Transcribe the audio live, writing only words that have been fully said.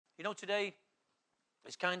Today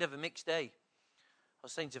is kind of a mixed day. I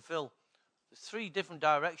was saying to Phil, there's 3 different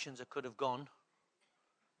directions I could have gone,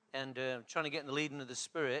 and trying to get in the leading of the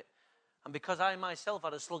Spirit. And because I myself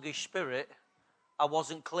had a sluggish spirit, I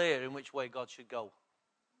wasn't clear in which way God should go.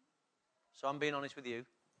 So I'm being honest with you.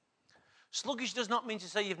 Sluggish does not mean to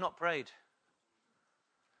say you've not prayed.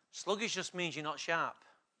 Sluggish just means you're not sharp.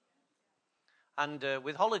 And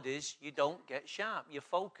with holidays, you don't get sharp. You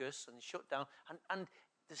focus and shut down. And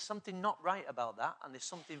there's something not right about that, and there's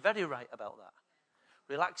something very right about that.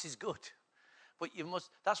 Relax is good. But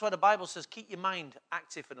that's why the Bible says keep your mind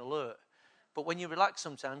active and alert. But when you relax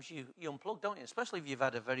sometimes, you unplug, don't you? Especially if you've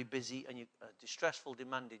had a very busy and distressful,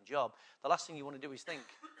 demanding job. The last thing you want to do is think.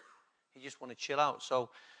 You just want to chill out. So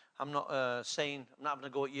I'm not saying, I'm not having a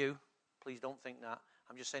go at you. Please don't think that.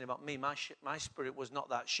 I'm just saying about me. My spirit was not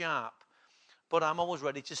that sharp. But I'm always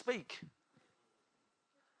ready to speak.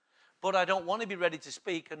 But I don't want to be ready to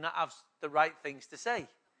speak and not have the right things to say.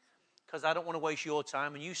 Because I don't want to waste your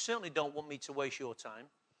time. And you certainly don't want me to waste your time.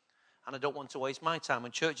 And I don't want to waste my time.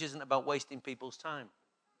 And church isn't about wasting people's time.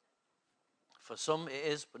 For some it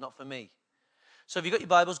is, but not for me. So if you've got your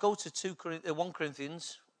Bibles, go to 1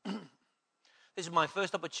 Corinthians. This is my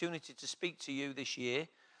first opportunity to speak to you this year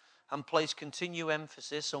and place continued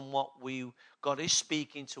emphasis on what God is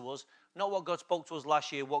speaking to us. Not what God spoke to us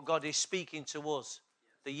last year, what God is speaking to us.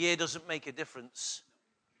 The year doesn't make a difference.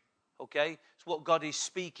 Okay? It's what God is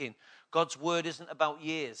speaking. God's word isn't about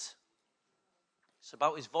years. It's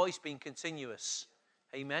about his voice being continuous.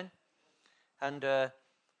 Amen? And I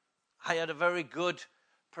had a very good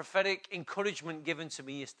prophetic encouragement given to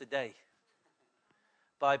me yesterday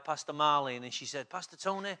by Pastor Marlene. And she said, Pastor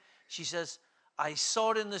Tony, she says, I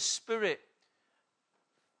saw it in the Spirit.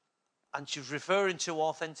 And she was referring to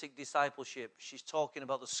authentic discipleship. She's talking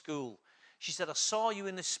about the school. She said, I saw you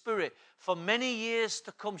in the Spirit for many years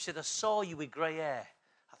to come. She said, I saw you with grey hair.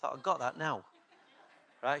 I thought, I got that now.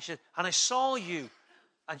 Right? She said, and I saw you.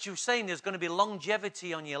 And she was saying there's going to be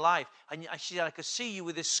longevity on your life. And she said, I could see you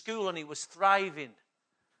with this school and it was thriving.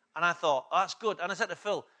 And I thought, oh, that's good. And I said to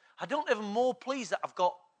Phil, I don't even more pleased that I've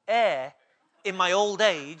got hair in my old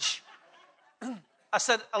age. I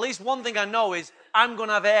said, at least one thing I know is I'm going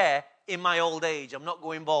to have hair in my old age. I'm not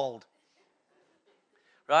going bald.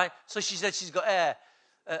 Right? So she said she's got hair.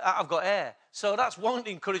 I've got hair. So that's one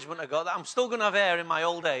encouragement I got, that I'm still going to have hair in my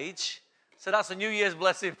old age. So that's a New Year's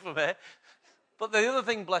blessing for me. But the other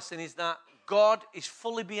thing, blessing, is that God is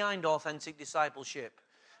fully behind authentic discipleship.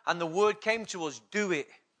 And the word came to us, do it.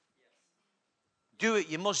 Do it.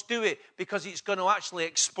 You must do it because it's going to actually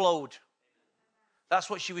explode. That's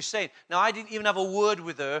what she was saying. Now, I didn't even have a word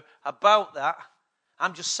with her about that.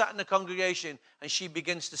 I'm just sat in the congregation and she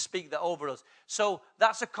begins to speak that over us. So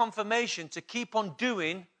that's a confirmation to keep on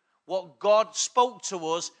doing what God spoke to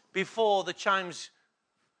us before the chimes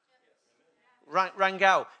rang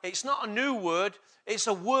out. It's not a new word. It's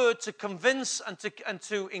a word to convince and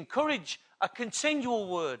to encourage, a continual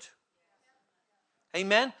word.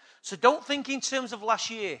 Amen? So don't think in terms of last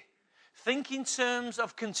year. Think in terms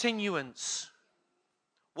of continuance.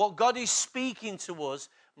 What God is speaking to us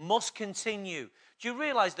must continue. Do you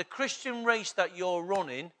realize the Christian race that you're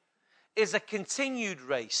running is a continued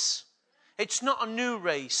race? It's not a new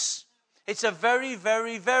race. It's a very,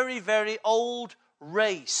 very, very, very old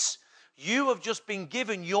race. You have just been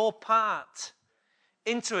given your part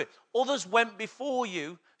into it. Others went before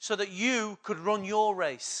you so that you could run your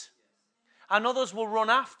race. And others will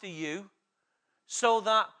run after you so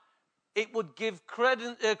that it would give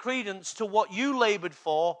credence to what you labored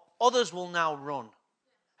for. Others will now run.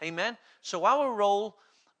 Amen? So our role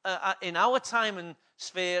in our time and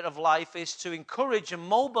sphere of life is to encourage and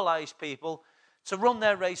mobilize people to run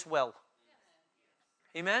their race well.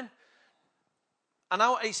 Amen? And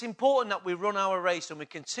it's important that we run our race and we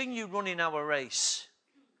continue running our race.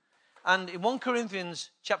 And in 1 Corinthians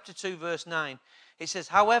chapter 2, verse 9, it says,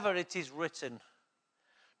 however it is written,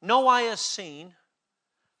 no eye has seen,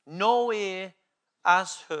 no ear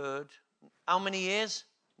has heard. How many ears?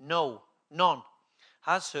 No, none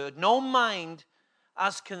has heard. No mind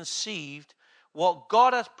has conceived what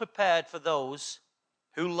God has prepared for those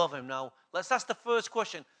who love him. Now, let's ask the first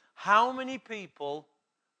question. How many people,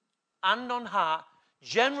 hand on heart,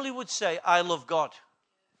 generally would say, I love God?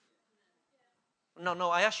 No,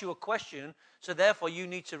 I asked you a question, so therefore you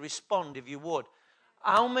need to respond if you would.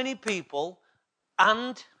 How many people,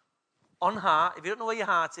 hand on heart, if you don't know where your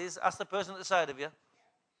heart is, ask the person at the side of you.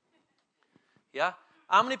 Yeah?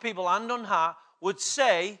 How many people, hand on heart, would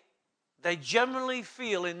say they generally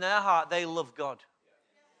feel in their heart they love God?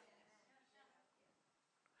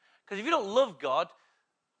 Because if you don't love God,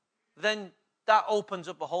 then that opens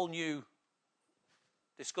up a whole new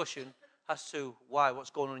discussion as to why, what's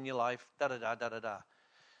going on in your life, da-da-da, da-da-da.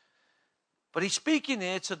 But he's speaking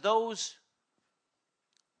here to those,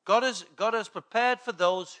 God has prepared for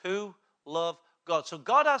those who love God. So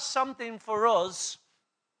God has something for us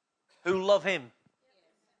who love him.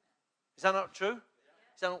 Is that not true?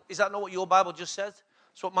 Is that not what your Bible just said?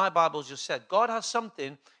 That's what my Bible just said. God has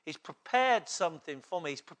something. He's prepared something for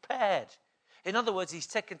me. He's prepared. In other words, he's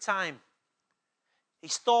taken time.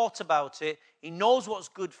 He's thought about it. He knows what's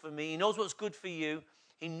good for me. He knows what's good for you.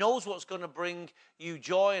 He knows what's going to bring you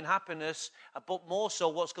joy and happiness, but more so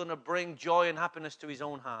what's going to bring joy and happiness to his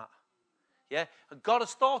own heart. Yeah? And God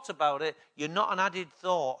has thought about it. You're not an added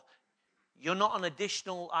thought. You're not an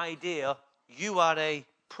additional idea. You are a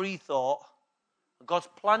pre-thought. God's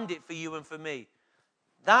planned it for you and for me.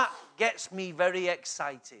 That gets me very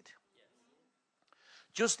excited.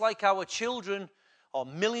 Just like our children, or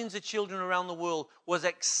millions of children around the world, was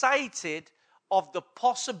excited of the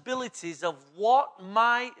possibilities of what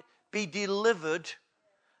might be delivered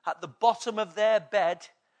at the bottom of their bed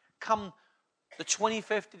come the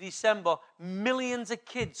 25th of December. Millions of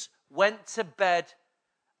kids went to bed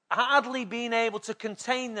hardly being able to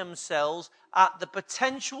contain themselves at the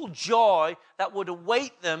potential joy that would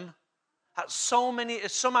await them at some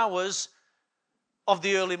hours of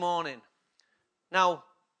the early morning. Now,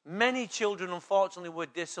 many children, unfortunately, were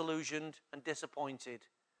disillusioned and disappointed.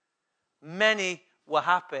 Many were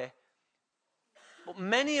happy. But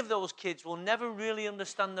many of those kids will never really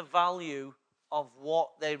understand the value of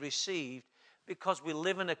what they received because we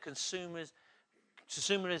live in a consumeristic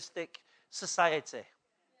society.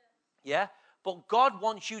 Yeah? But God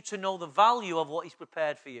wants you to know the value of what he's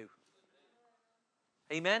prepared for you.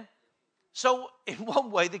 Amen? So, in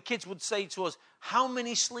one way, the kids would say to us, how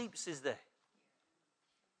many sleeps is there?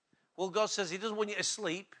 Well, God says he doesn't want you to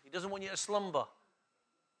sleep. He doesn't want you to slumber.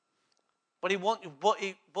 But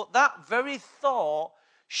that very thought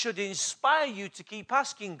should inspire you to keep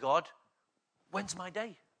asking God, when's my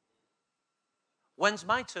day? When's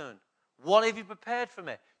my turn? What have you prepared for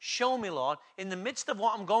me? Show me, Lord. In the midst of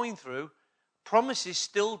what I'm going through, promises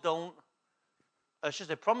don't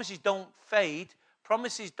fade.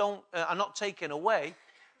 Promises are not taken away.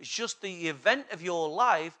 It's just the event of your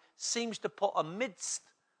life seems to put a mist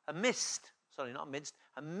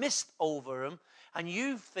over them, and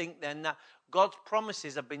you think then that God's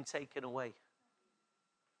promises have been taken away.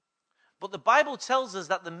 But the Bible tells us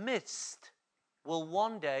that the mist will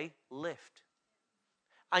one day lift,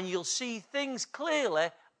 and you'll see things clearly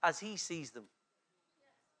as he sees them.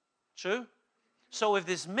 True? So if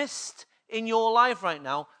there's mist in your life right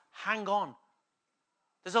now, hang on.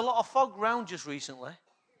 There's a lot of fog around just recently,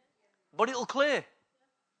 but it'll clear.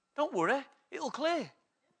 Don't worry, it'll clear.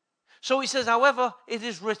 So he says, however, it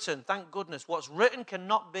is written, thank goodness, what's written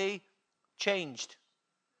cannot be changed.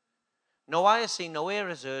 No eye has seen, no ear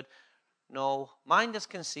has heard, no mind has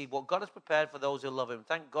conceived what God has prepared for those who love him.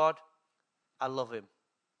 Thank God, I love him.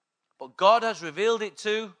 But God has revealed it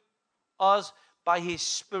to us by his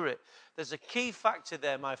Spirit. There's a key factor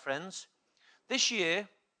there, my friends. This year,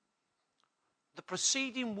 the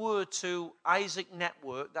preceding word to Isaac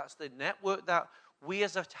Network, that's the network that we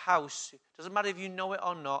as a house, doesn't matter if you know it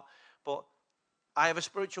or not, but I have a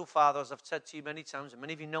spiritual father, as I've said to you many times, and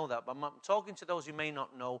many of you know that, but I'm talking to those who may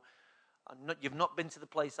not know. You've not been to the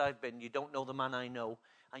place I've been, you don't know the man I know,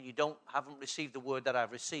 and you haven't received the word that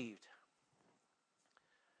I've received.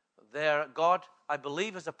 God, I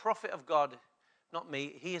believe, as a prophet of God, not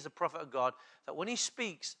me, he is a prophet of God, that when he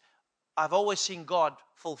speaks, I've always seen God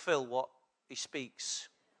fulfill what he speaks,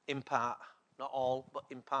 in part. Not all, but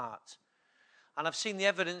in part. And I've seen the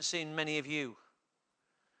evidence in many of you.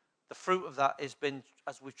 The fruit of that has been,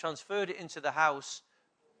 as we've transferred it into the house,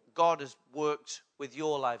 God has worked with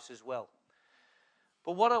your lives as well.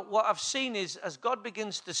 But what I've seen is, as God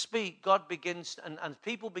begins to speak, God begins, and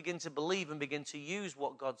people begin to believe and begin to use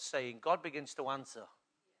what God's saying, God begins to answer.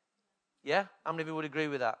 Yeah? How many of you would agree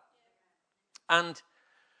with that? And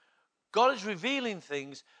God is revealing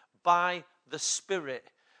things by the Spirit.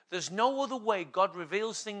 There's no other way God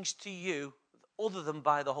reveals things to you other than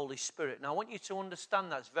by the Holy Spirit. Now, I want you to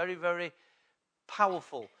understand that's very, very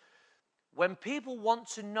powerful. When people want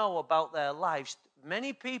to know about their lives,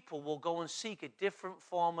 many people will go and seek a different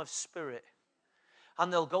form of spirit.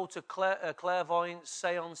 And they'll go to clairvoyance,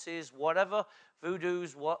 seances, whatever,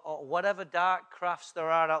 voodoos, whatever dark crafts there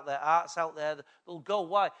are out there, arts out there. They'll go.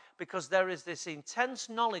 Why? Because there is this intense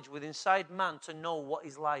knowledge within inside man to know what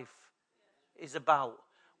his life is about,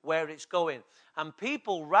 where it's going. And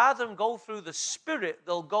people, rather than go through the Spirit,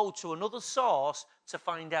 they'll go to another source to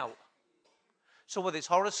find out. So whether it's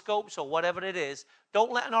horoscopes or whatever it is,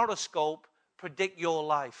 don't let an horoscope predict your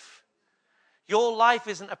life. Your life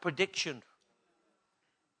isn't a prediction.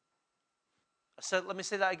 Let me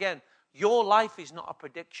say that again. Your life is not a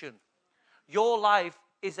prediction. Your life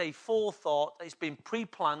is a forethought that has been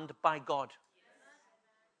pre-planned by God.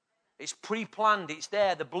 It's pre-planned. It's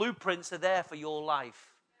there. The blueprints are there for your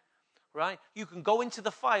life. Right? You can go into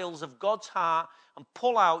the files of God's heart and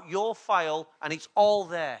pull out your file, and it's all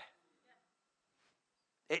there.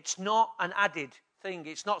 It's not an added thing.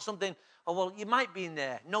 It's not something, oh, well, you might be in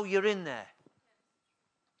there. No, you're in there.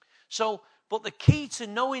 So, but the key to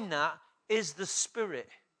knowing that is the Spirit.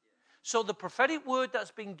 So the prophetic word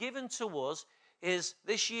that's been given to us is,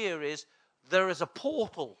 this year is, there is a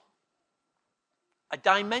portal, a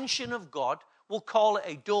dimension of God. We'll call it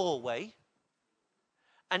a doorway,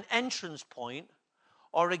 an entrance point,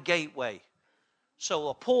 or a gateway. So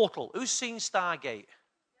a portal. Who's seen Stargate?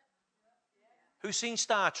 Who's seen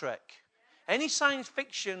Star Trek? Any science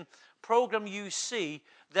fiction program you see,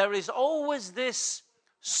 there is always this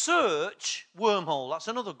search, wormhole, that's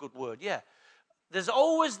another good word, yeah. There's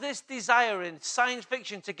always this desire in science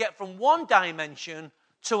fiction to get from one dimension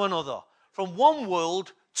to another, from one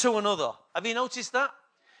world to another. Have you noticed that?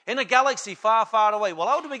 In a galaxy far, far away. Well,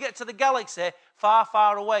 how do we get to the galaxy far,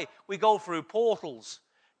 far away? We go through portals,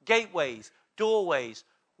 gateways, doorways,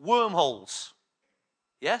 wormholes.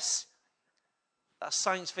 Yes? That's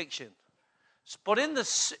science fiction. But in the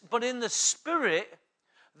Spirit,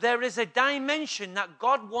 there is a dimension that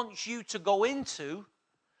God wants you to go into.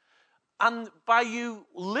 And by you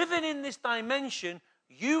living in this dimension,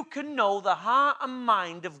 you can know the heart and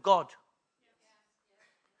mind of God.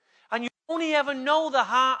 And you only ever know the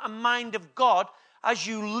heart and mind of God as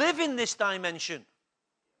you live in this dimension.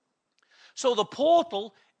 So the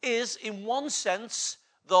portal is, in one sense,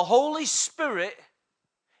 the Holy Spirit.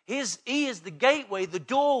 He is the gateway, the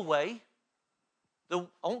doorway. I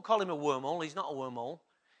won't call him a wormhole. He's not a wormhole.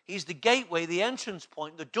 He's the gateway, the entrance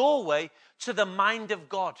point, the doorway to the mind of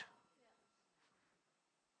God.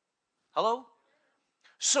 Hello?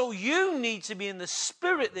 So you need to be in the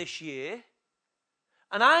Spirit this year,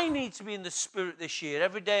 and I need to be in the Spirit this year,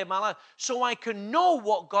 every day of my life, so I can know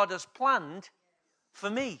what God has planned for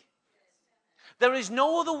me. There is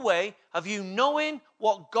no other way of you knowing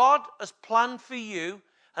what God has planned for you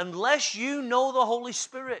unless you know the Holy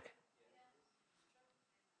Spirit.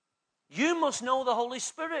 You must know the Holy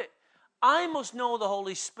Spirit. I must know the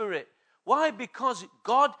Holy Spirit. Why? Because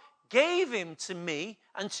God gave him to me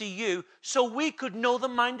and to you so we could know the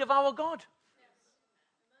mind of our God.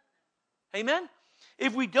 Amen?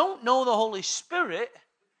 If we don't know the Holy Spirit,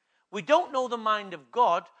 we don't know the mind of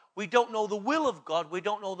God, we don't know the will of God, we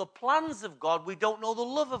don't know the plans of God, we don't know the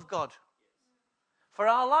love of God for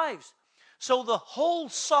our lives. So the whole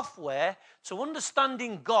software to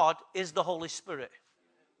understanding God is the Holy Spirit.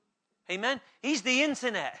 Amen? He's the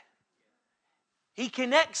internet. He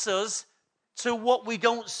connects us to what we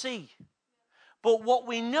don't see. But what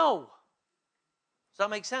we know, does that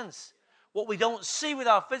make sense? What we don't see with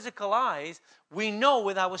our physical eyes, we know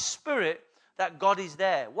with our spirit that God is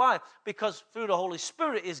there. Why? Because through the Holy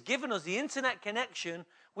Spirit He's given us the internet connection.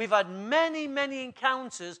 We've had many, many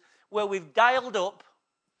encounters where we've dialed up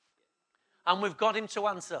and we've got Him to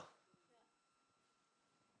answer.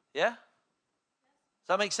 Yeah? Does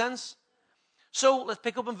that make sense? So let's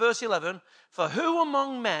pick up in verse 11. For who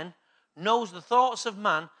among men knows the thoughts of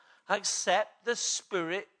man except the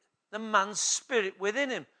spirit, the man's spirit within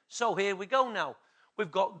him? So here we go now.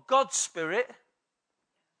 We've got God's Spirit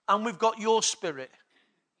and we've got your spirit.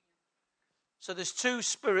 So there's two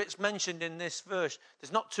spirits mentioned in this verse.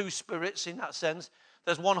 There's not two spirits in that sense.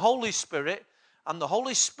 There's one Holy Spirit, and the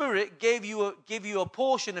Holy Spirit gave you a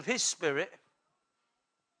portion of His Spirit.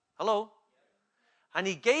 Hello? And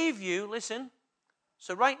He gave you, listen,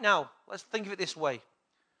 so right now, let's think of it this way.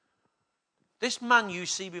 This man you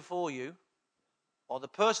see before you, or the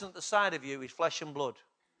person at the side of you, is flesh and blood.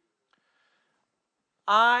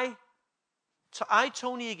 I,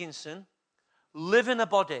 Tony Higginson, live in a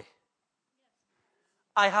body.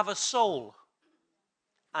 I have a soul,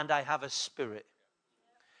 and I have a spirit.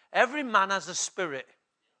 Every man has a spirit.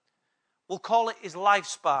 We'll call it his life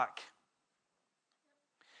spark.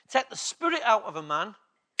 Take the spirit out of a man,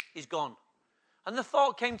 he's gone. And the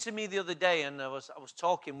thought came to me the other day, and I was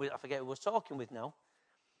talking with, I forget who I was talking with now,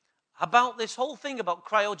 about this whole thing about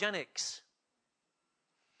cryogenics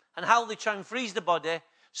and how they try and freeze the body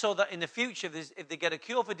so that in the future, if they get a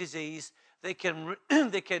cure for disease, they can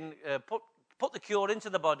put the cure into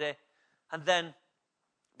the body and then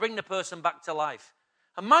bring the person back to life.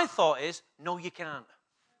 And my thought is, no, you can't.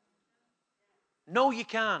 No, you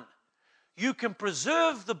can't. You can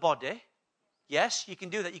preserve the body. Yes, you can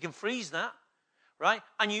do that. You can freeze that, right?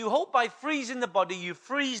 And you hope by freezing the body, you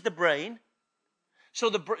freeze the brain,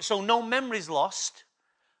 so no memory's lost.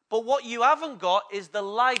 But what you haven't got is the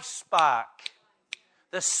life spark.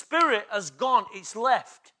 The spirit has gone. It's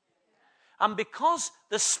left. And because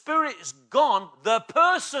the spirit's gone, the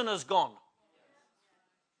person has gone.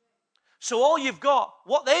 So all you've got,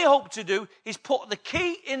 what they hope to do is put the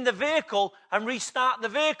key in the vehicle and restart the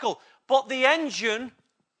vehicle. But the engine,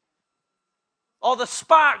 or the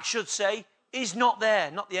spark should say, is not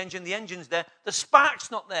there. Not the engine's there. The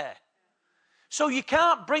spark's not there. So you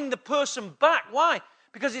can't bring the person back. Why?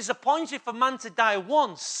 Because it's appointed for man to die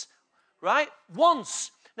once. Right?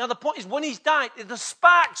 Once. Now the point is, when he's died, the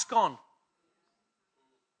spark's gone.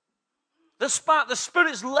 The spark, the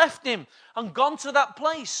spirit's left him and gone to that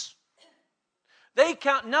place. They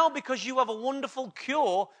can't, now because you have a wonderful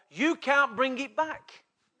cure, you can't bring it back.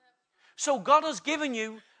 So God has given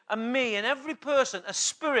you and me and every person a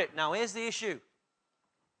spirit. Now here's the issue.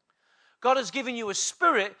 God has given you a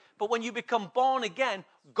spirit, but when you become born again,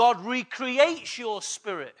 God recreates your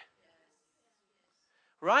spirit.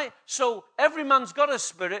 Right? So every man's got a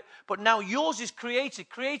spirit, but now yours is created.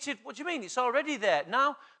 Created, what do you mean? It's already there.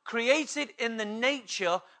 Now, created in the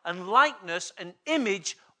nature and likeness and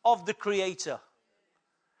image of the Creator.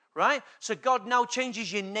 Right? So God now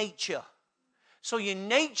changes your nature. So your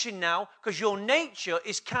nature now, because your nature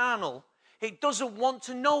is carnal, it doesn't want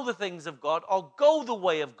to know the things of God or go the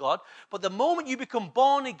way of God. But the moment you become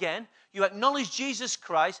born again, you acknowledge Jesus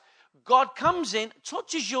Christ, God comes in,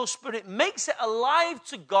 touches your spirit, makes it alive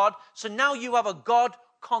to God, so now you have a God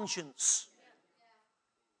conscience.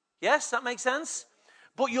 Yes, that makes sense?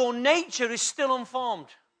 But your nature is still unformed.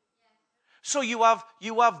 So you have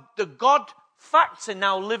the God factor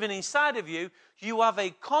now living inside of you. You have a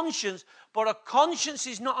conscience, but a conscience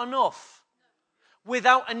is not enough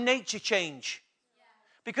without a nature change.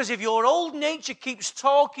 Because if your old nature keeps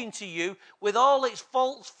talking to you with all its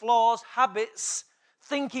faults, flaws, habits,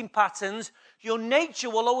 thinking patterns, your nature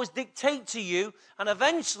will always dictate to you, and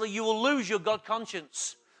eventually you will lose your God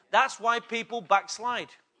conscience. That's why people backslide.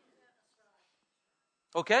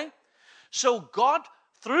 Okay? So God,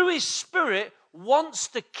 through His Spirit, wants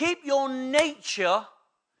to keep your nature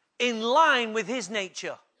in line with His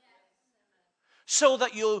nature. So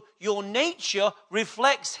that your nature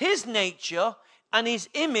reflects His nature and His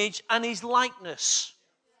image and His likeness.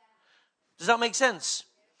 Does that make sense?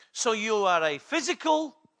 So you are a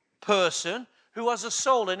physical person who has a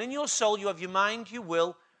soul. And in your soul you have your mind, your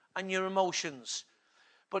will, and your emotions.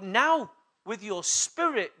 But now, with your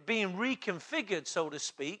spirit being reconfigured, so to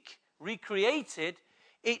speak, recreated,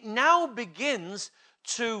 it now begins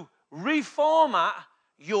to reformat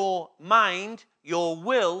your mind, your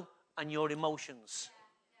will, and your emotions.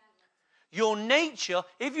 Your nature,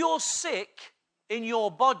 if you're sick in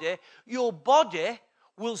your body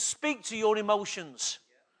will speak to your emotions.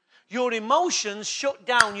 Your emotions shut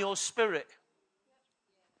down your spirit.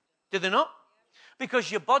 Do they not? Because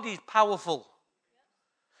your body is powerful.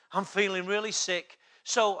 I'm feeling really sick,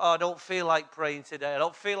 so I don't feel like praying today.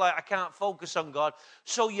 I can't focus on God.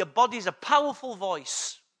 So your body's a powerful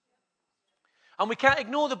voice. And we can't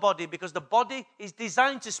ignore the body because the body is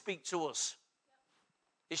designed to speak to us.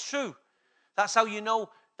 It's true. That's how you know,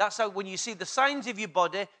 that's how when you see the signs of your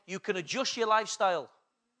body, you can adjust your lifestyle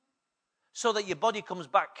so that your body comes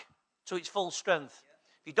back to its full strength.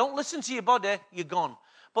 If you don't listen to your body, you're gone.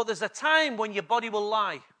 But there's a time when your body will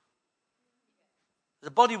lie. The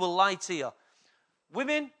body will lie to you.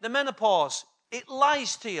 Women, the menopause, it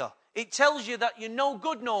lies to you. It tells you that you're no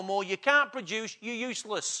good no more, you can't produce, you're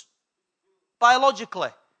useless. Biologically.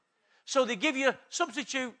 So they give you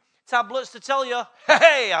substitute tablets to tell you,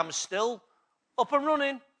 hey, I'm still up and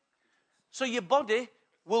running. So your body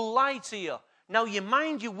will lie to you. Now your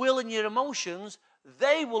mind, your will, and your emotions,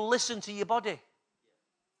 they will listen to your body.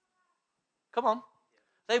 Come on.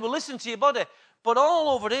 They will listen to your body. But all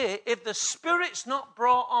over here, if the spirit's not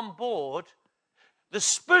brought on board, the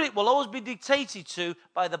spirit will always be dictated to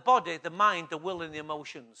by the body, the mind, the will, and the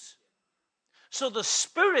emotions. So the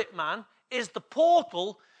spirit man is the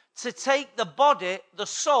portal to take the body, the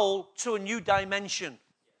soul, to a new dimension.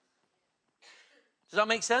 Does that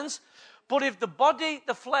make sense? But if the body,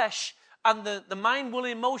 the flesh, and the mind, will,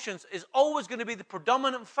 and emotions is always going to be the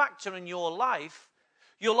predominant factor in your life,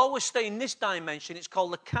 you'll always stay in this dimension. It's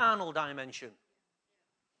called the carnal dimension.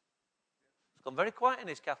 It's gone very quiet in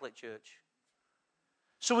this Catholic Church.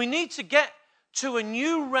 So we need to get to a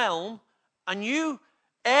new realm, a new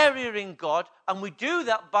area in God, and we do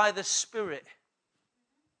that by the Spirit.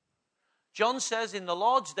 John says, in the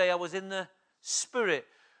Lord's day, I was in the Spirit.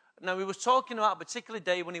 Now, he was talking about a particular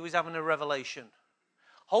day when he was having a revelation.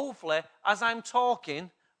 Hopefully, as I'm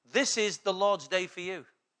talking, this is the Lord's day for you.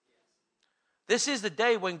 This is the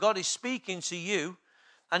day when God is speaking to you,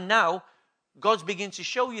 and now God's beginning to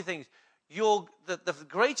show you things. The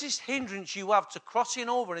greatest hindrance you have to crossing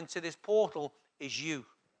over into this portal is you.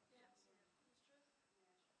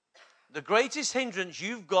 The greatest hindrance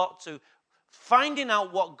you've got to finding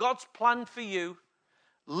out what God's planned for you,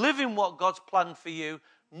 living what God's planned for you,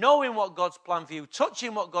 knowing what God's planned for you,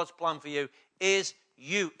 touching what God's planned for you, is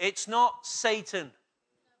you. It's not Satan.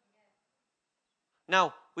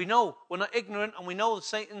 Now, we know we're not ignorant, and we know that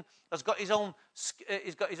Satan has got his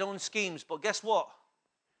own schemes. But guess what?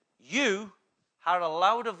 You are a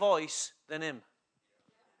louder voice than him.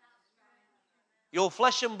 Your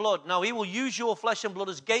flesh and blood. Now, he will use your flesh and blood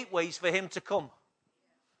as gateways for him to come.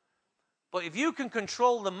 But if you can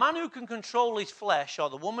control, the man who can control his flesh, or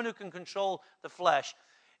the woman who can control the flesh,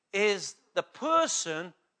 is the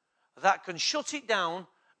person that can shut it down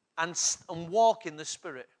and walk in the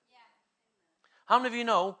Spirit. How many of you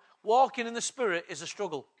know walking in the Spirit is a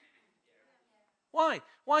struggle? Why?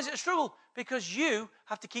 Why is it a struggle? Because you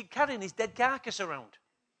have to keep carrying his dead carcass around.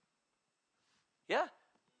 Yeah?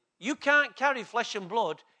 You can't carry flesh and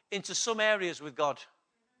blood into some areas with God.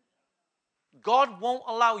 God won't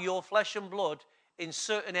allow your flesh and blood in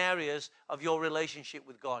certain areas of your relationship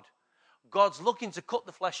with God. God's looking to cut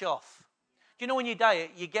the flesh off. Do you know when you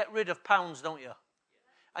diet, you get rid of pounds, don't you?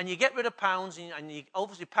 And you get rid of pounds, and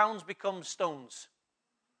obviously pounds become stones.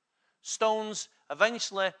 Stones,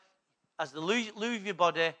 eventually, as they leave your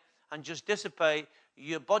body and just dissipate,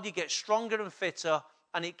 your body gets stronger and fitter,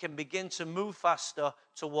 and it can begin to move faster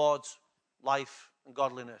towards life and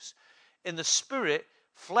godliness. In the Spirit,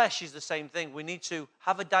 flesh is the same thing. We need to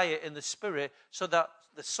have a diet in the Spirit so that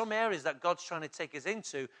there's some areas that God's trying to take us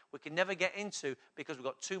into we can never get into because we've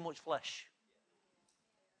got too much flesh.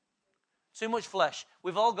 Too much flesh.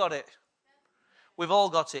 We've all got it. We've all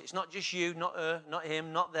got it. It's not just you, not her, not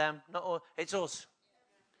him, not them, not us. It's us.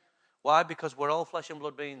 Why? Because we're all flesh and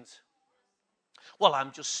blood beings. Well,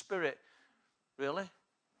 I'm just spirit. Really?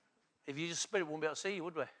 If you just spirit, we wouldn't be able to see you,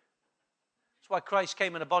 would we? That's why Christ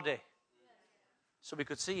came in a body. So we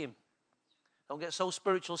could see him. Don't get so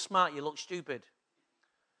spiritual smart you look stupid.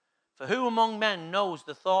 For who among men knows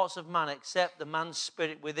the thoughts of man except the man's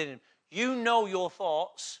spirit within him? You know your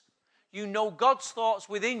thoughts. You know God's thoughts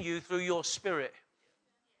within you through your spirit.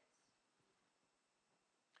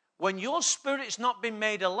 When your spirit's not been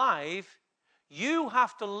made alive, you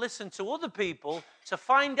have to listen to other people to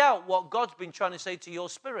find out what God's been trying to say to your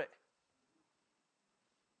spirit.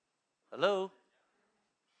 Hello?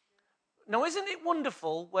 Now, isn't it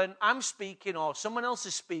wonderful when I'm speaking or someone else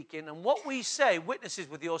is speaking and what we say witnesses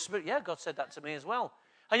with your spirit? Yeah, God said that to me as well.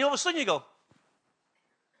 And all of a sudden you go,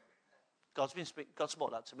 God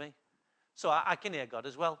spoke that to me. So I can hear God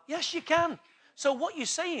as well. Yes, you can. So what you're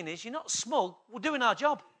saying is you're not smug. We're doing our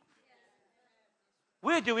job.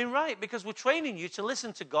 We're doing right because we're training you to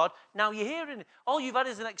listen to God. Now you're hearing it. All you've had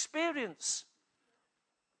is an experience.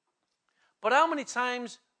 But how many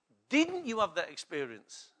times didn't you have that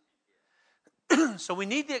experience? So we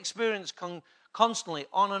need the experience constantly,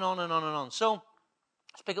 on and on and on and on. So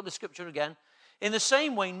let's pick up the scripture again. In the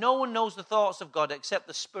same way, no one knows the thoughts of God except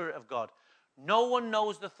the Spirit of God. No one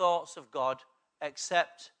knows the thoughts of God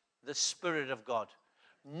except the Spirit of God.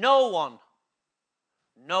 No one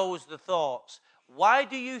knows the thoughts. Why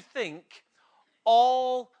do you think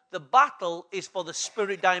all the battle is for the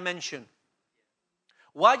spirit dimension?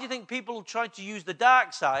 Why do you think people try to use the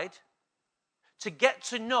dark side to get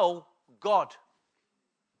to know God?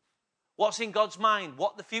 What's in God's mind?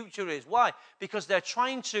 What the future is? Why? Because they're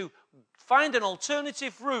trying to find an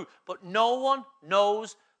alternative route, but no one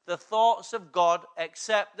knows the thoughts of God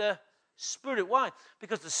except the Spirit. Why?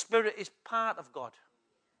 Because the Spirit is part of God.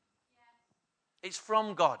 It's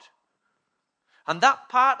from God. And that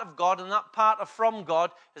part of God and that part of from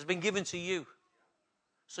God has been given to you.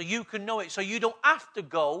 So you can know it. So you don't have to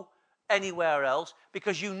go anywhere else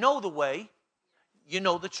because you know the way, you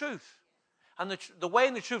know the truth. And the way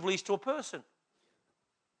and the truth leads to a person.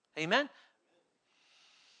 Amen?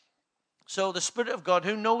 So the Spirit of God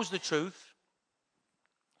who knows the truth.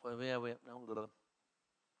 For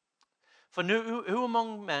who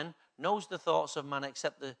among men knows the thoughts of man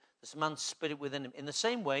except the man's spirit within him? In the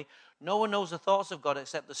same way, no one knows the thoughts of God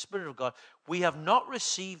except the Spirit of God. We have not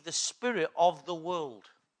received the spirit of the world,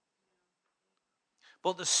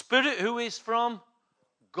 but the Spirit who is from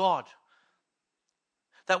God,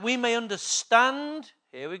 that we may understand,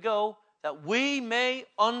 here we go, that we may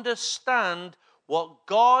understand what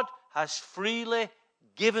God has freely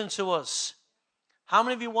given to us. How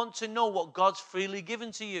many of you want to know what God's freely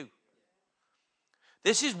given to you?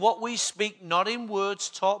 This is what we speak, not in words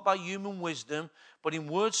taught by human wisdom, but in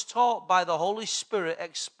words taught by the Holy Spirit,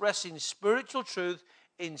 expressing spiritual truth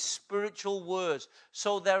in spiritual words.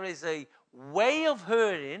 So there is a way of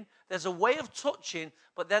hearing, there's a way of touching,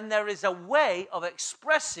 but then there is a way of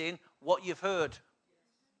expressing what you've heard.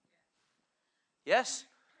 Yes?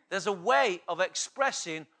 There's a way of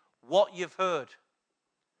expressing what you've heard.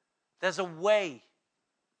 There's a way.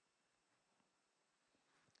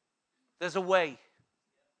 There's a way.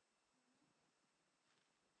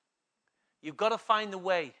 You've got to find the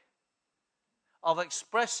way of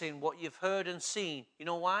expressing what you've heard and seen. You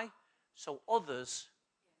know why? So others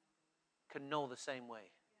can know the same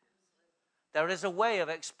way. There is a way of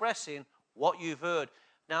expressing what you've heard.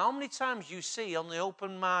 Now, how many times you see on the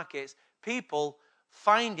open markets people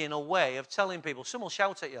finding a way of telling people, someone will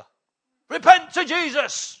shout at you, repent to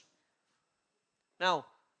Jesus. Now,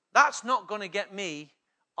 that's not going to get me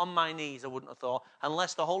on my knees, I wouldn't have thought,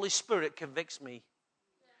 unless the Holy Spirit convicts me.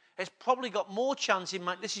 It's probably got more chance,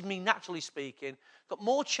 this is me naturally speaking, got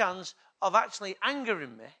more chance of actually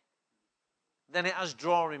angering me than it has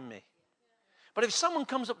drawing me. But if someone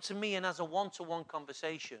comes up to me and has a one-to-one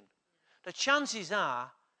conversation, the chances are,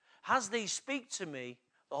 as they speak to me,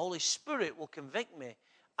 the Holy Spirit will convict me,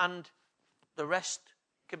 and the rest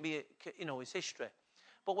can be, is history.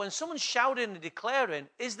 But when someone's shouting and declaring,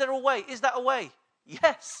 is there a way? Is that a way?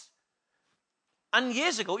 Yes. And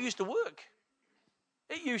years ago, it used to work.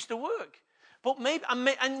 It used to work. But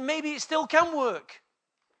maybe it still can work.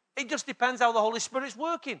 It just depends how the Holy Spirit's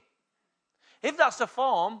working. If that's the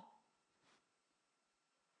form,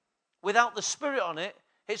 without the Spirit on it,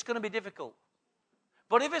 it's going to be difficult.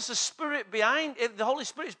 But if it's the Spirit behind, if the Holy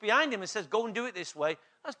Spirit's behind him and says, go and do it this way,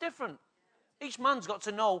 that's different. Each man's got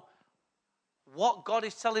to know what God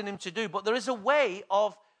is telling him to do. But there is a way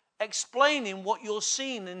of explaining what you're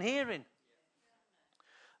seeing and hearing.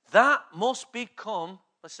 That must become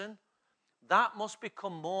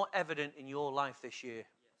more evident in your life this year.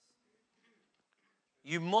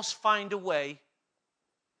 You must find a way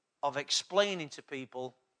of explaining to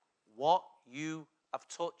people what you have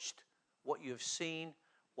touched, what you have seen,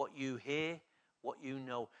 what you hear, what you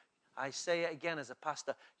know. I say it again as a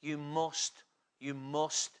pastor, you must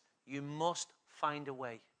find a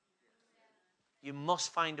way. You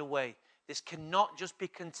must find a way. This cannot just be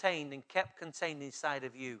contained and kept contained inside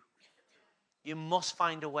of you. You must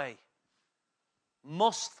find a way.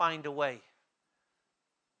 Must find a way.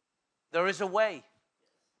 There is a way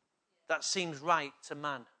that seems right to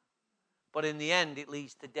man, but in the end it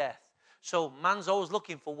leads to death. So man's always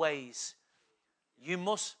looking for ways.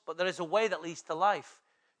 But there is a way that leads to life.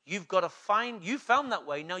 You've got to you found that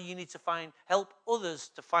way, now you need to help others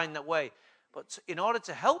to find that way. But in order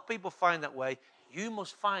to help people find that way, you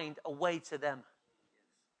must find a way to them.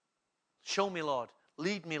 Show me, Lord.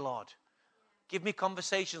 Lead me, Lord. Give me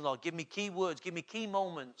conversations, Lord. Give me key words. Give me key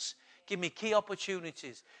moments. Give me key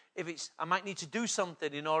opportunities. I might need to do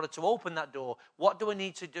something in order to open that door. What do I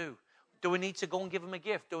need to do? Do we need to go and give them a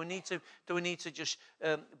gift? Do we need to just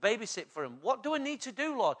babysit for them? What do I need to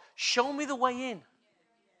do, Lord? Show me the way in.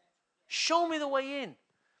 Show me the way in.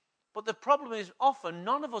 But the problem is often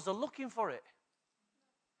none of us are looking for it.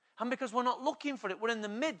 And because we're not looking for it, we're in the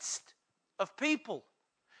midst of people.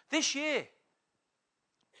 This year,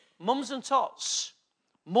 Mums and Tots,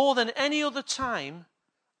 more than any other time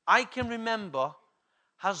I can remember,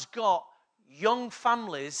 has got young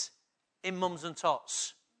families in Mums and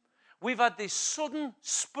Tots. We've had this sudden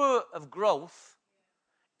spurt of growth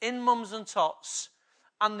in Mums and Tots,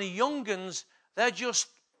 and the young uns, they're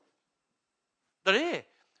here.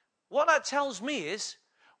 What that tells me is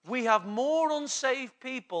we have more unsaved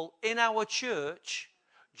people in our church,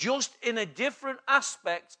 just in a different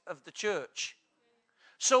aspect of the church.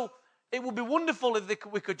 So it would be wonderful if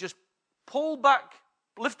we could just pull back,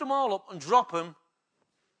 lift them all up and drop them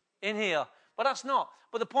in here. But that's not.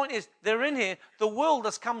 But the point is, they're in here. The world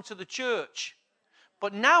has come to the church.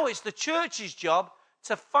 But now it's the church's job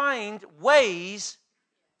to find ways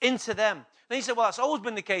into them. And he said, well, that's always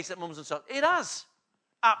been the case at Mums and Tots. It has.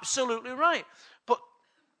 Absolutely right. But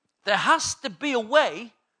there has to be a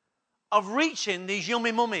way of reaching these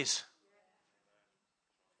yummy mummies.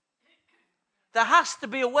 There has to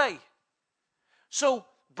be a way. So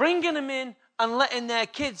bringing them in and letting their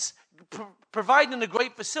kids, providing a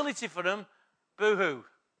great facility for them, boo-hoo.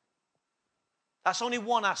 That's only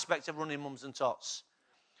one aspect of running Mums and Tots.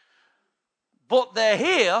 But they're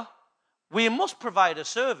here. We must provide a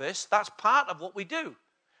service. That's part of what we do.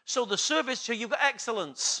 So the service, so you've got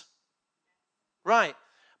excellence. Right.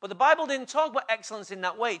 But the Bible didn't talk about excellence in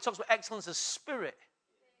that way. It talks about excellence of spirit.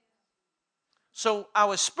 So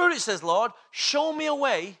our spirit says, Lord, show me a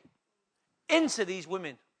way into these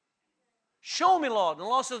women. Show me, Lord. And the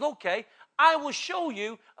Lord says, okay, I will show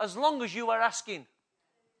you as long as you are asking.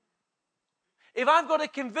 If I've got to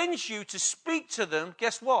convince you to speak to them,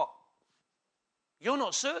 guess what? You're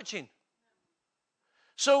not searching.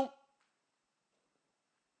 So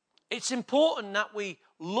it's important that we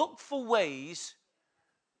look for ways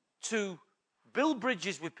to build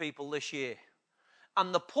bridges with people this year.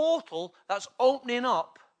 And the portal that's opening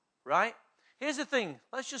up, right? Here's the thing.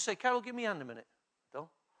 Let's just say, Carol, give me a hand a minute. Don't.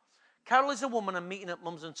 Carol is a woman I'm meeting at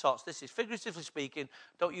Mums and Tots. This is figuratively speaking.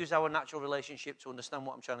 Don't use our natural relationship to understand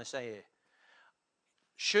what I'm trying to say here.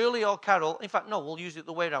 Shirley or Carol, in fact, no, we'll use it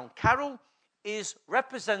the way around. Carol is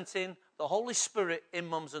representing the Holy Spirit in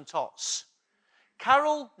Mums and Tots.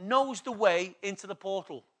 Carol knows the way into the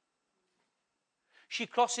portal. She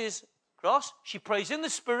crosses across. She prays in the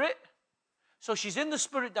Spirit. So she's in the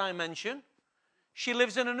Spirit dimension. She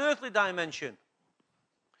lives in an earthly dimension.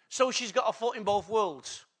 So she's got a foot in both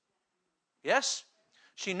worlds. Yes?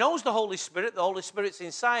 She knows the Holy Spirit. The Holy Spirit's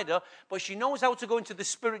inside her. But she knows how to go into the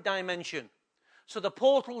Spirit dimension. So the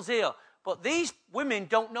portal's here. But these women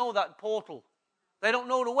don't know that portal. They don't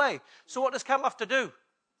know the way. So what does Carol have to do?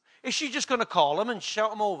 Is she just going to call them and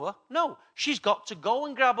shout them over? No. She's got to go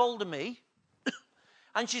and grab hold of me.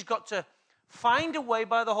 And she's got to find a way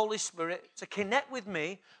by the Holy Spirit to connect with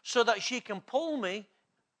me so that she can pull me,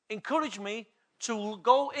 encourage me to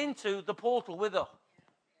go into the portal with her.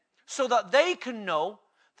 So that they can know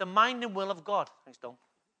the mind and will of God. Thanks, Don.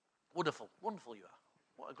 Wonderful. Wonderful you are.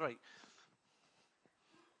 What a great.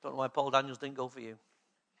 Don't know why Paul Daniels didn't go for you.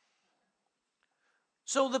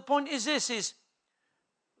 So the point is this, is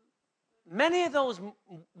many of those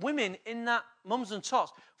women in that Mums and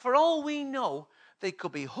Tots, for all we know, they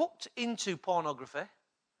could be hooked into pornography.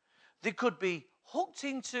 They could be hooked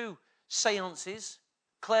into seances,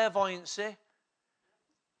 clairvoyancy.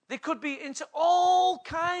 They could be into all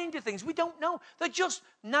kinds of things. We don't know. They're just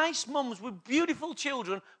nice mums with beautiful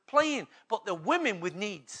children playing, but they're women with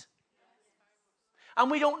needs.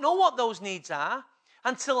 And we don't know what those needs are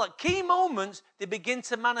until at key moments they begin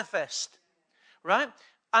to manifest. Right?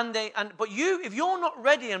 But if you're not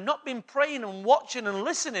ready and not been praying and watching and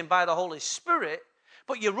listening by the Holy Spirit,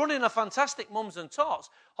 but you're running a fantastic Mums and Tots,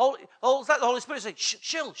 the Holy Spirit says,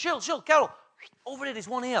 chill, Carol, over there, there's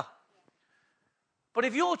one here. But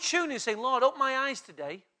if you're tuning and saying, Lord, open my eyes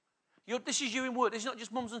today, this is you in word. This is not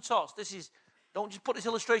just Mums and Tots. Don't just put this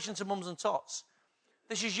illustration to Mums and Tots.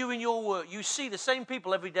 This is you in your word. You see the same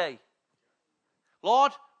people every day.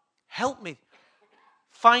 Lord, help me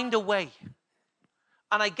find a way.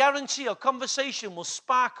 And I guarantee a conversation will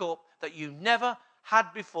spark up that you never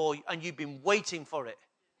had before and you've been waiting for it.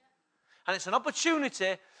 And it's an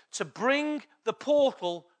opportunity to bring the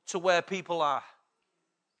portal to where people are.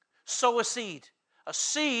 Sow a seed. A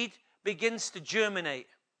seed begins to germinate.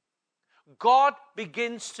 God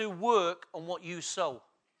begins to work on what you sow.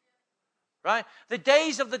 Right? The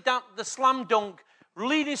days of the slam dunk,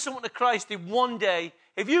 leading someone to Christ in one day,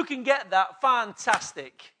 if you can get that,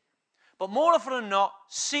 fantastic. But more often than not,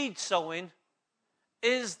 seed sowing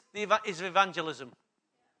is evangelism.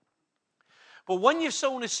 But when you've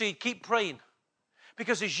sown a seed, keep praying.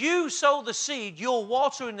 Because as you sow the seed, you're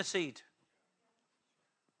watering the seed.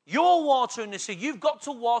 You're watering the seed. You've got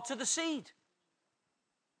to water the seed.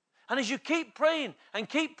 And as you keep praying and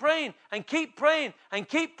keep praying and keep praying and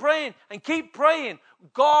keep praying and keep praying,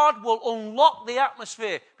 God will unlock the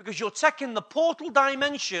atmosphere because you're taking the portal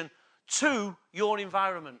dimension to your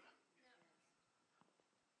environment.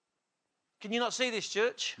 Can you not see this,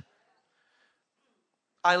 church?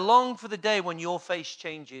 I long for the day when your face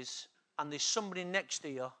changes and there's somebody next to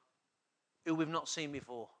you who we've not seen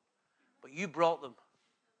before. But you brought them.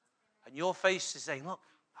 And your face is saying, look,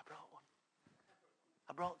 I brought one.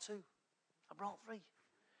 I brought two. I brought three.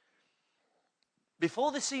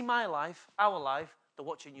 Before they see my life, our life, they're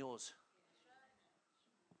watching yours.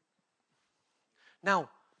 Now,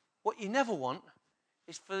 what you never want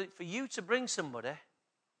is for you to bring somebody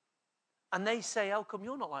and they say, how come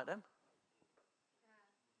you're not like them?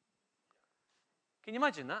 Can you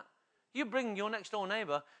imagine that? You bring your next door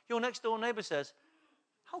neighbor says,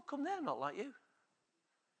 how come they're not like you?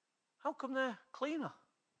 How come they're cleaner?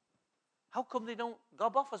 How come they don't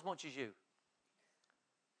gob off as much as you?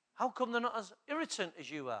 How come they're not as irritant as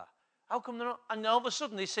you are? How come they're not? And all of a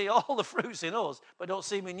sudden they see all the fruits in us, but don't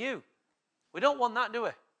see them in you. We don't want that, do we?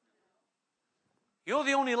 You're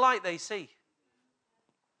the only light they see.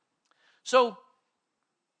 So,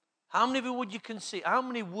 how many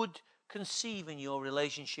would conceive in your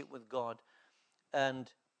relationship with God,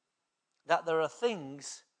 and that there are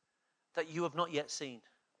things that you have not yet seen.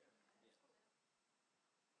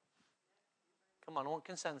 Come on, I want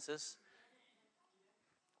consensus.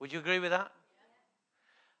 Would you agree with that?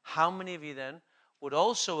 How many of you then would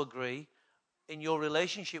also agree in your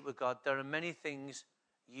relationship with God, there are many things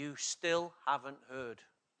you still haven't heard?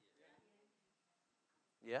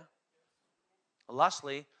 Yeah? And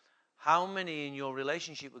lastly, how many in your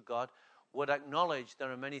relationship with God would acknowledge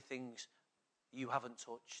there are many things you haven't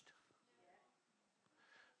touched?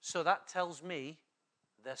 So that tells me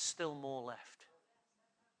there's still more left.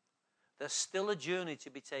 There's still a journey to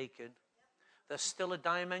be taken. There's still a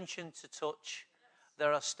dimension to touch.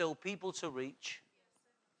 There are still people to reach.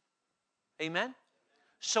 Amen?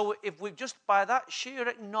 So if we just, by that sheer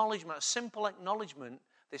acknowledgement, simple acknowledgement,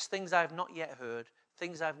 there's things I've not yet heard,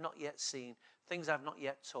 things I've not yet seen, things I've not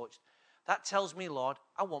yet touched. That tells me, Lord,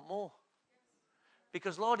 I want more.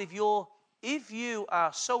 Because, Lord, if you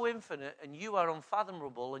are so infinite and you are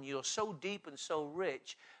unfathomable and you're so deep and so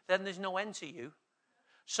rich, then there's no end to you.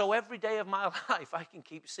 So every day of my life, I can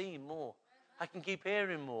keep seeing more. I can keep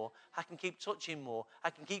hearing more. I can keep touching more.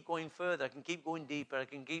 I can keep going further. I can keep going deeper. I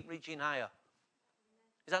can keep reaching higher.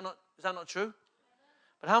 Is that not true?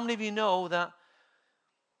 But how many of you know that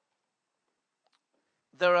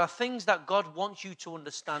there are things that God wants you to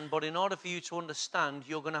understand, but in order for you to understand,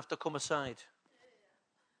 you're going to have to come aside?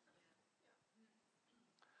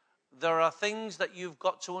 There are things that you've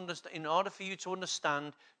got to understand. In order for you to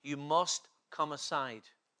understand, you must come aside.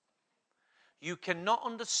 You cannot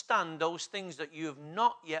understand those things that you have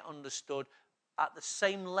not yet understood at the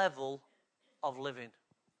same level of living.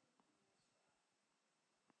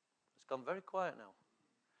 It's gone very quiet now.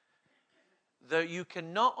 You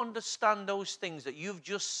cannot understand those things that you've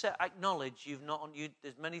just acknowledged.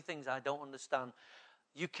 There's many things I don't understand.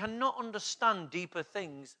 You cannot understand deeper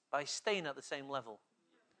things by staying at the same level.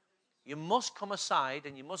 You must come aside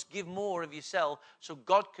and you must give more of yourself so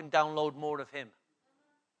God can download more of Him.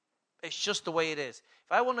 It's just the way it is.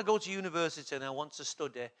 If I want to go to university and I want to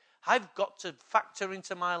study, I've got to factor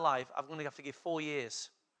into my life, I'm going to have to give 4 years,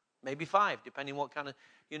 maybe 5, depending what kind of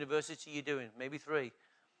university you're doing, maybe 3.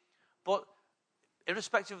 But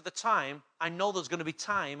irrespective of the time, I know there's going to be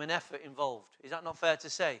time and effort involved. Is that not fair to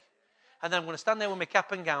say? And then I'm going to stand there with my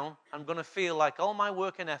cap and gown. I'm going to feel like all my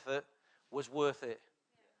work and effort was worth it.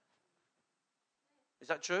 Is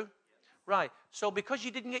that true? Right. So because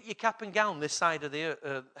you didn't get your cap and gown this side of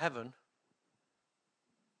the heaven,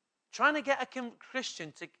 trying to get a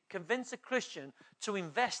Christian, to convince a Christian to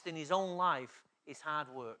invest in his own life is hard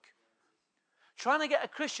work. Trying to get a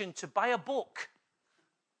Christian to buy a book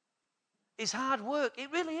is hard work.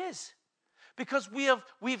 It really is. Because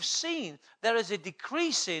we've seen there is a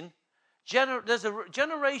decreasing, there's a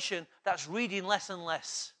generation that's reading less and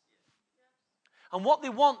less. And what they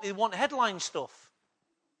want headline stuff.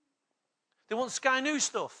 They want Sky News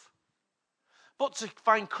stuff. But to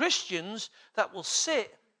find Christians that will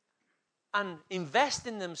sit and invest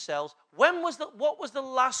in themselves, what was the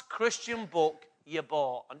last Christian book you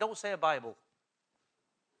bought? And don't say a Bible.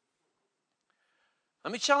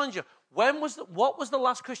 Let me challenge you. What was the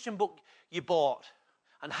last Christian book you bought?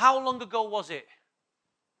 And how long ago was it?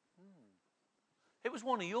 It was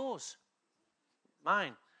one of yours.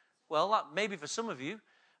 Mine. Well, maybe for some of you,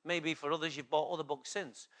 maybe for others you've bought other books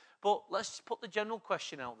since. But let's put the general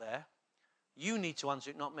question out there. You need to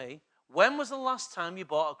answer it, not me. When was the last time you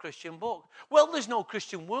bought a Christian book? Well, there's no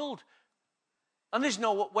Christian World. And there's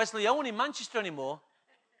no Wesley Owen in Manchester anymore.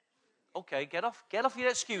 Okay, get off your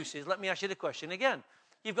excuses. Let me ask you the question again.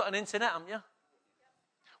 You've got an internet, haven't you?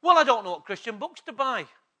 Well, I don't know what Christian books to buy.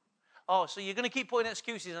 Oh, so you're going to keep putting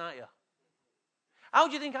excuses, aren't you? How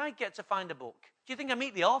do you think I get to find a book? Do you think I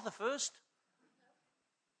meet the author first?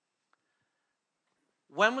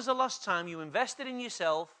 When was the last time you invested in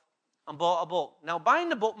yourself and bought a book? Now, buying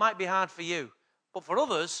the book might be hard for you, but for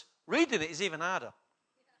others, reading it is even harder.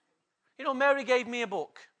 You know, Mary gave me a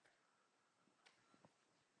book.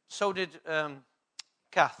 So did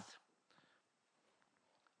Kath.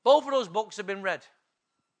 Both of those books have been read.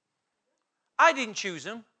 I didn't choose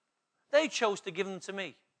them. They chose to give them to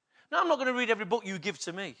me. Now, I'm not going to read every book you give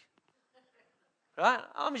to me. Right?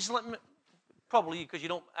 I'm just letting, probably because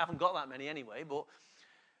you haven't got that many anyway, but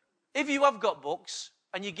if you have got books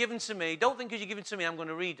and you give them to me, don't think because you give them to me I'm going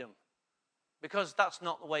to read them. Because that's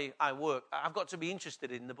not the way I work. I've got to be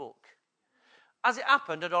interested in the book. As it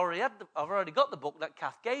happened, I've already got the book that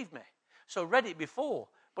Kath gave me. So I read it before.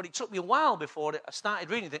 But it took me a while before I started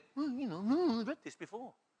reading it. I read this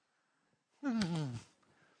before. And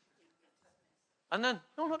then,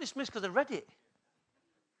 no, not dismissed because I read it.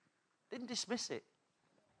 Didn't dismiss it.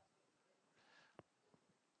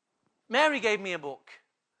 Mary gave me a book.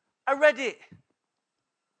 I read it.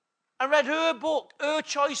 I read her book, her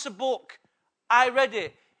choice of book. I read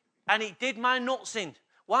it. And it did my nuts in.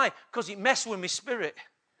 Why? Because it messed with my spirit.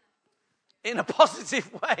 In a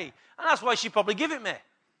positive way. And that's why she probably gave it me.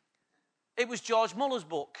 It was George Muller's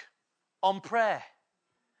book on prayer.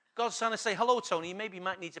 God's trying to say, hello, Tony, you maybe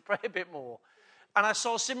might need to pray a bit more. And I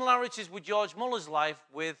saw similarities with George Muller's life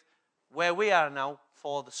with where we are now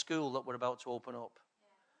for the school that we're about to open up.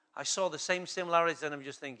 I saw the same similarities and I'm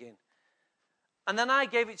just thinking. And then I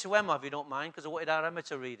gave it to Emma, if you don't mind, because I wanted our Emma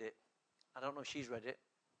to read it. I don't know if she's read it,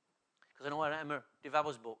 because I know Emma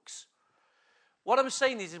devours books. What I'm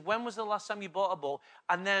saying is, when was the last time you bought a book?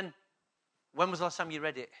 And then, when was the last time you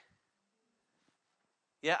read it?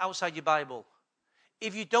 Yeah, outside your Bible.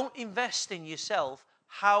 If you don't invest in yourself,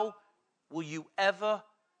 how will you ever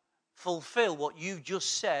fulfill what you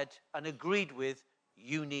just said and agreed with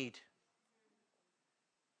you need?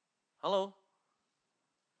 Hello?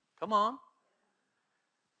 Come on.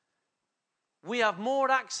 We have more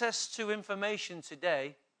access to information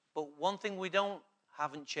today, but one thing we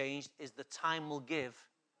haven't changed is the time we'll give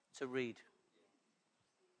to read.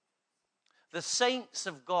 The saints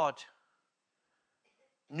of God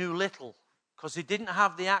knew little because they didn't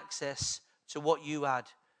have the access to what you had.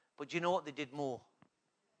 But you know what? They did more.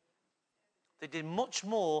 They did much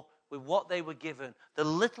more with what they were given. The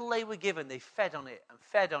little they were given, they fed on it and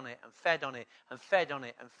fed on it and fed on it and fed on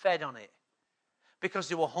it and fed on it because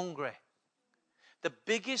they were hungry. The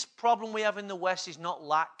biggest problem we have in the West is not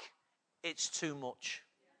lack, it's too much.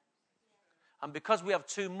 And because we have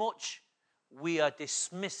too much, we are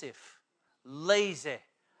dismissive, lazy,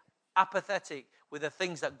 apathetic with the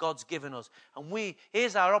things that God's given us. And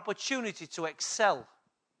here's our opportunity to excel.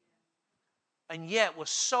 And yet we're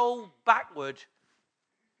so backward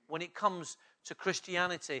when it comes to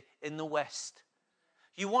Christianity in the West.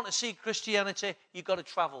 You want to see Christianity, you've got to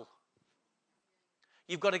travel.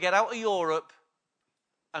 You've got to get out of Europe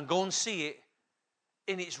and go and see it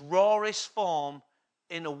in its rawest form,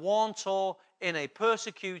 in a war-torn, in a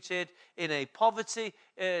persecuted, in a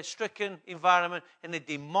poverty-stricken environment, in a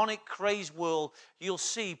demonic, crazed world. You'll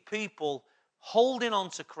see people holding on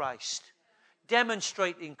to Christ,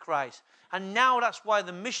 demonstrating Christ. And now that's why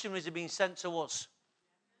the missionaries are being sent to us.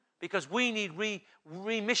 Because we need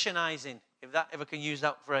re-missionizing, if I can use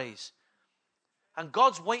that phrase. And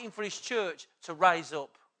God's waiting for his church to rise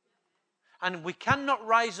up. And we cannot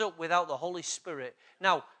rise up without the Holy Spirit.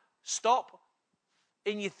 Now, stop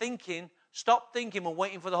in your thinking. Stop thinking we're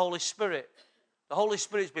waiting for the Holy Spirit. The Holy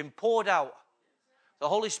Spirit's been poured out. The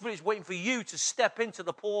Holy Spirit's waiting for you to step into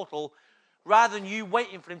the portal rather than you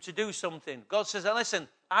waiting for him to do something. God says, listen,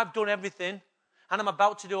 I've done everything and I'm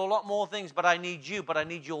about to do a lot more things, but I need you. But I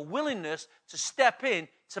need your willingness to step in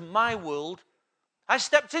to my world. I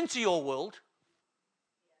stepped into your world.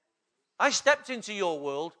 I stepped into your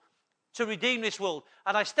world to redeem this world.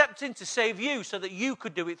 And I stepped in to save you so that you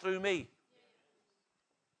could do it through me.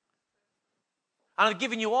 And I've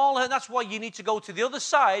given you all, and that's why you need to go to the other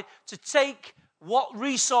side to take what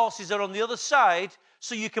resources are on the other side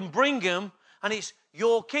so you can bring them. And it's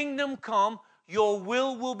your kingdom come, your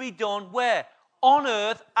will be done. Where? On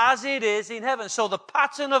earth as it is in heaven. So the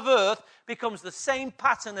pattern of earth becomes the same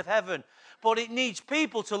pattern of heaven. But it needs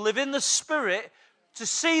people to live in the Spirit, to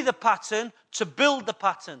see the pattern, to build the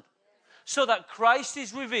pattern. So that Christ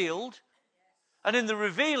is revealed, and in the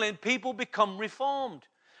revealing, people become reformed.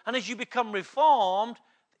 And as you become reformed,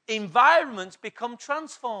 environments become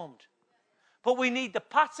transformed. But we need the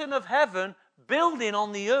pattern of heaven building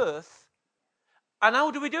on the earth. And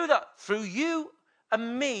how do we do that? Through you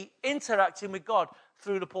and me interacting with God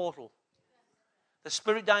through the portal. The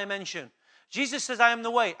spirit dimension. Jesus says, I am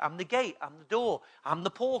the way, I'm the gate, I'm the door, I'm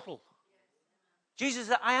the portal. Jesus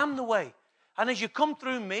said, I am the way. And as you come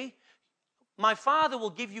through me, my Father will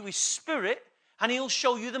give you his Spirit, and he'll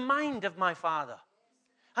show you the mind of my Father.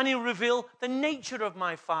 And he'll reveal the nature of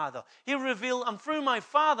my Father. He'll reveal, and through my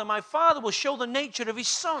Father will show the nature of his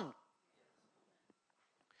Son.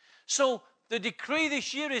 So the decree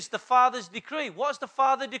this year is the Father's decree. What's the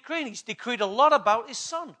Father decreeing? He's decreed a lot about his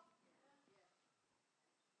Son.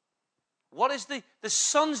 What is the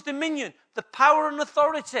Son's dominion? The power and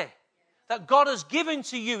authority that God has given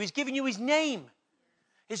to you. He's given you his name.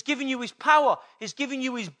 He's given you his power. He's given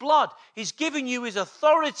you his blood. He's given you his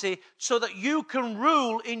authority so that you can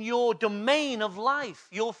rule in your domain of life,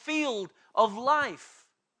 your field of life.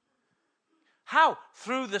 How?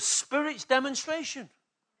 Through the Spirit's demonstration.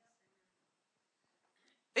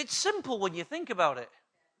 It's simple when you think about it.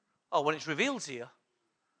 Oh, when it's revealed to you.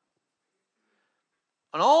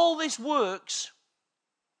 And all this works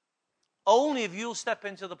only if you'll step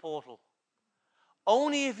into the portal.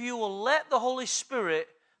 Only if you will let the Holy Spirit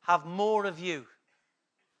have more of you.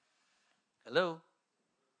 Hello?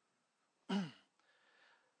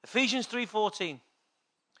 Ephesians 3:14.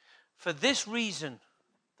 For this reason,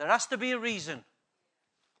 there has to be a reason.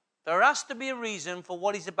 There has to be a reason for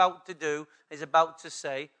what he's about to do, he's about to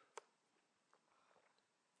say.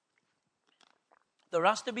 There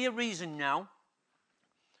has to be a reason now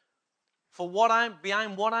for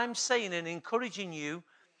behind what I'm saying and encouraging you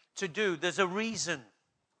to do. There's a reason.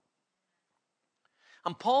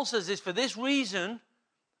 And Paul says this, for this reason,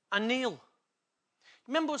 I kneel.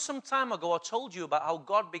 Remember some time ago I told you about how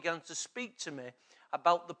God began to speak to me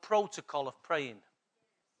about the protocol of praying.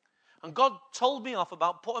 And God told me off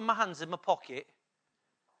about putting my hands in my pocket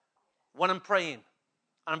when I'm praying.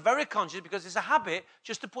 And I'm very conscious because it's a habit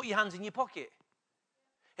just to put your hands in your pocket.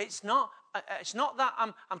 It's not that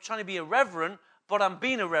I'm trying to be irreverent, but I'm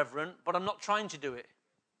being irreverent, but I'm not trying to do it.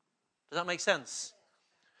 Does that make sense?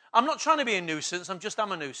 I'm not trying to be a nuisance,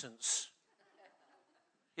 I'm a nuisance.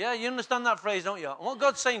 Yeah, you understand that phrase, don't you? And what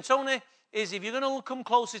God's saying, Tony, is if you're going to come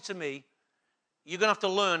closer to me, you're going to have to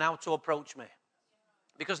learn how to approach me.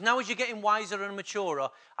 Because now as you're getting wiser and maturer,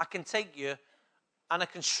 I can take you and I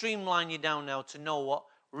can streamline you down now to know what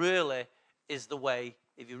really is the way.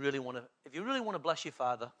 If you really want to bless your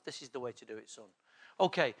Father, this is the way to do it, son.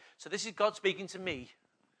 Okay, so this is God speaking to me.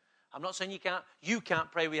 I'm not saying you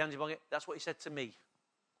can't pray with your hands in your pocket. That's what he said to me.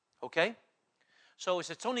 Okay? So he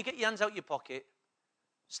said, Tony, get your hands out your pocket.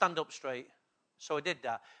 Stand up straight. So I did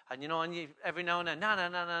that. And every now and then, no.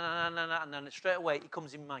 And then straight away, it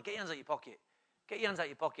comes in mind. Get your hands out your pocket. Get your hands out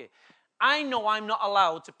your pocket. I know I'm not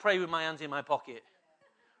allowed to pray with my hands in my pocket.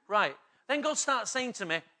 Right. Then God starts saying to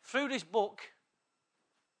me, through this book,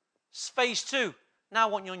 phase 2, now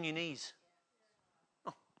I want you on your knees.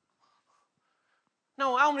 Oh.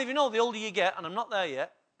 No, how many of you know the older you get, and I'm not there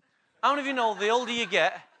yet, how many of you know the older you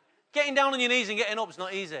get, getting down on your knees and getting up is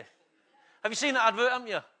not easy? Have you seen that advert, haven't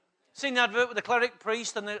you? Seen the advert with the cleric,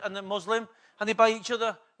 priest, and the Muslim, and they buy each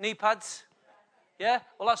other knee pads? Yeah?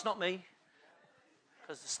 Well, that's not me.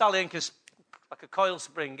 Because the stallion can, like a coil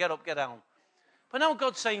spring, get up, get down. But now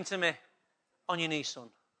God's saying to me, on your knees, son.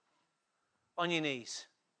 On your knees.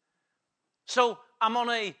 So I'm on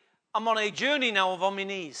a journey now of on my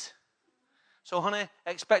knees. So, honey,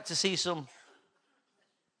 expect to see some.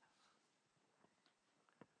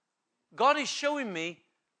 God is showing me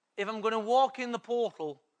if I'm going to walk in the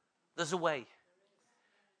portal, there's a way.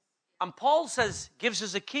 And Paul gives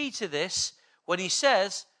us a key to this when he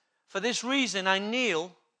says, for this reason I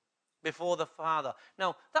kneel before the Father.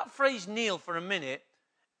 Now, that phrase kneel for a minute,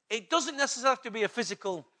 it doesn't necessarily have to be a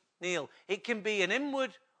physical kneel. It can be an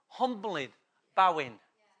inward humbling, bowing.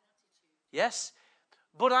 Yes?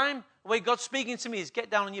 But the way God's speaking to me is get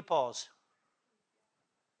down on your paws.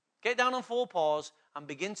 Get down on 4 paws and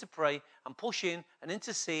begin to pray and push in and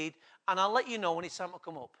intercede, and I'll let you know when it's time to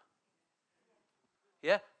come up.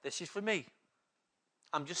 Yeah? This is for me.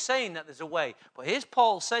 I'm just saying that there's a way. But here's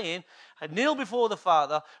Paul saying, I kneel before the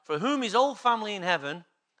Father, for whom his whole family in heaven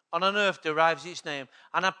and on earth derives its name.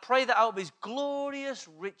 And I pray that out of his glorious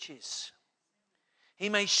riches, he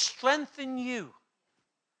may strengthen you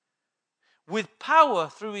with power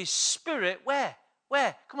through his Spirit. Where?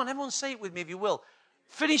 Come on, everyone say it with me if you will.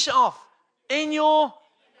 Finish it off. In your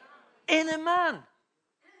inner man.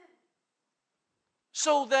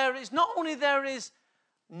 So there is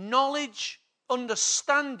knowledge,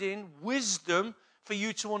 understanding, wisdom for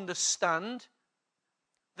you to understand.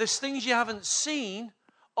 There's things you haven't seen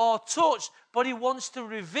or touched, but he wants to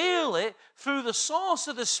reveal it through the source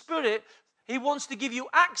of the Spirit. He wants to give you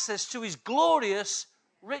access to his glorious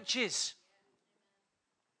riches.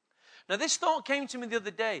 Now, this thought came to me the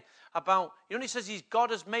other day about, it says God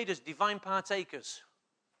has made us divine partakers.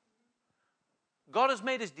 God has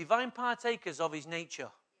made us divine partakers of his nature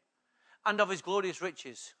and of his glorious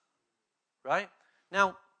riches. Right?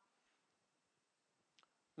 Now,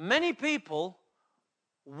 many people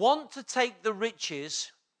want to take the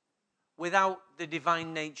riches without the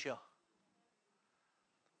divine nature.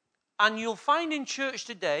 And you'll find in church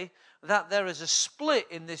today that there is a split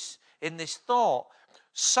in this thought.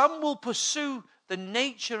 Some will pursue the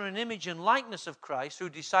nature and image and likeness of Christ through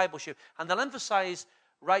discipleship, and they'll emphasize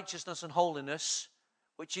righteousness and holiness,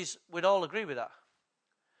 we'd all agree with that.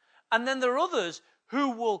 And then there are others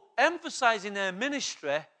who will emphasize in their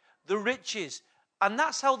ministry the riches. And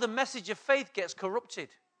that's how the message of faith gets corrupted.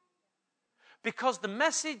 Because the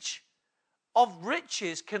message of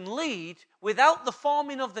riches can lead, without the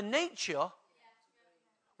forming of the nature,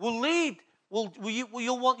 will lead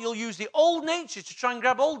you'll use the old nature to try and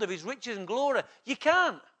grab hold of his riches and glory. You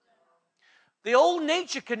can't. The old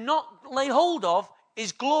nature cannot lay hold of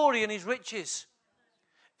his glory and his riches.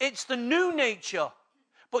 It's the new nature.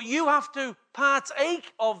 But you have to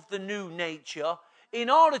partake of the new nature in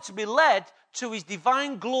order to be led to his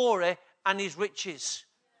divine glory and his riches.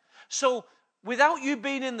 So without you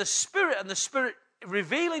being in the Spirit and the Spirit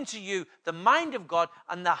revealing to you the mind of God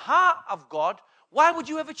and the heart of God, why would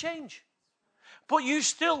you ever change? But you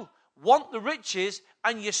still want the riches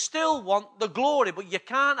and you still want the glory, but you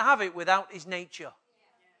can't have it without his nature.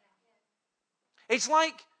 It's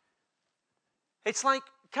like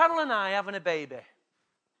Carol and I having a baby.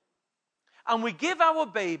 And we give our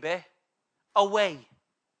baby away.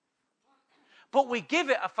 But we give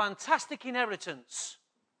it a fantastic inheritance.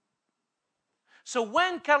 So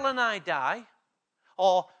when Carol and I die,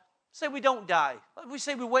 or say we don't die, we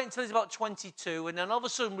say we wait until he's about 22, and then all of a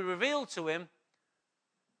sudden we reveal to him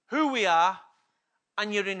who we are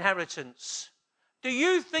and your inheritance. Do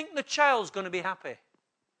you think the child's going to be happy?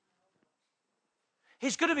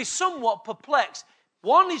 He's going to be somewhat perplexed.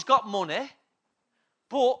 One, he's got money,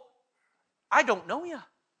 but I don't know you.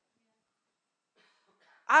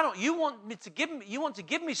 You want to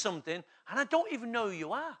give me something, and I don't even know who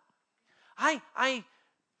you are. I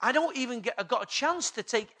don't even got a chance to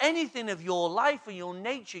take anything of your life or your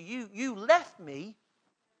nature. You left me.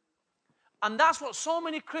 And that's what so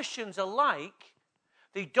many Christians are like.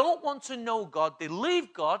 They don't want to know God. They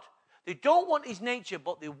leave God. They don't want his nature,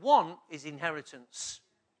 but they want his inheritance.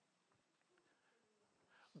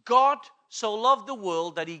 God so loved the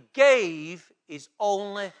world that he gave his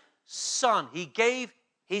only Son. He gave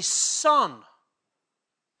his Son.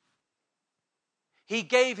 He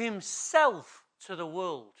gave himself to the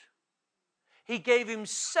world. He gave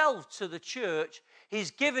himself to the church. He's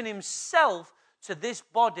given himself to this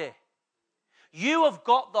body. You have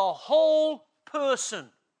got the whole person.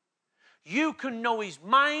 You can know his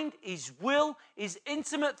mind, his will, his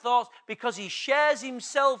intimate thoughts, because he shares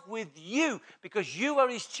himself with you, because you are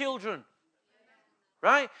his children.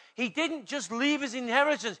 Right? He didn't just leave his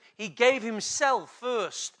inheritance. He gave himself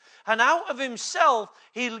first. And out of himself,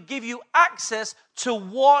 he'll give you access to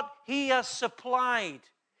what he has supplied.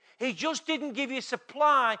 He just didn't give you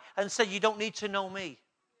supply and say, you don't need to know me.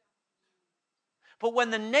 But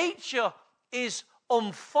when the nature is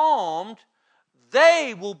unformed,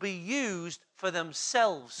 they will be used for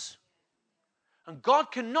themselves. And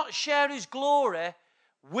God cannot share his glory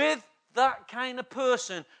with that kind of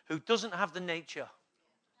person who doesn't have the nature.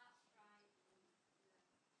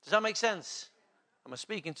 Does that make sense? Am I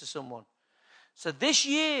speaking to someone? So this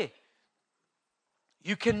year,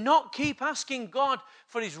 you cannot keep asking God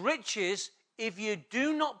for his riches if you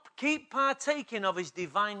do not keep partaking of his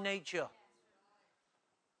divine nature.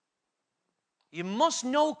 You must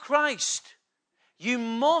know Christ. You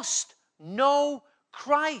must know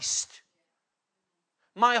Christ.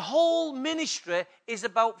 My whole ministry is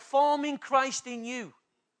about forming Christ in you.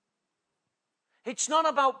 It's not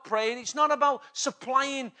about praying. It's not about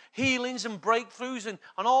supplying healings and breakthroughs and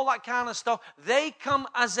all that kind of stuff. They come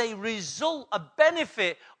as a result, a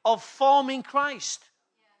benefit of forming Christ.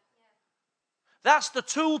 That's the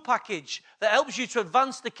tool package that helps you to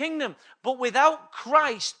advance the kingdom. But without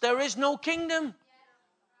Christ, there is no kingdom.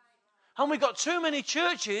 And we've got too many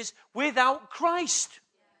churches without Christ.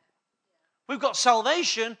 We've got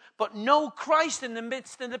salvation, but no Christ in the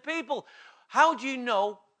midst of the people. How do you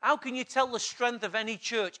know? How can you tell the strength of any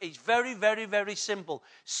church? It's very, very, very simple.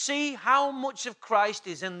 See how much of Christ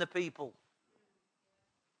is in the people.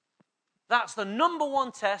 That's the number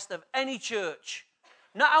one test of any church.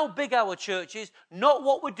 Not how big our church is, not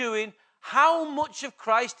what we're doing, how much of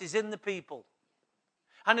Christ is in the people.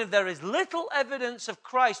 And if there is little evidence of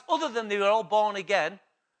Christ, other than they were all born again,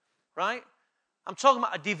 right? I'm talking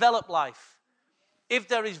about a developed life. If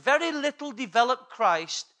there is very little developed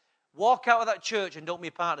Christ, walk out of that church and don't be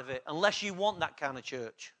a part of it, unless you want that kind of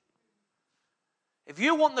church. If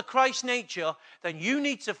you want the Christ nature, then you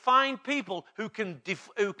need to find people who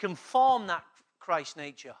can form that Christ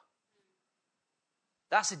nature.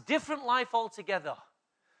 That's a different life altogether.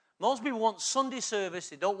 Most people want Sunday service,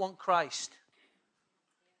 they don't want Christ.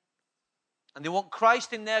 And they want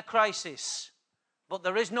Christ in their crisis. But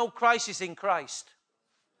there is no crisis in Christ.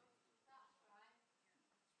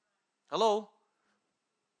 Hello?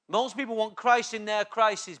 Most people want Christ in their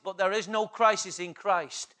crisis, but there is no crisis in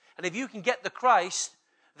Christ. And if you can get the Christ,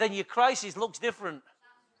 then your crisis looks different.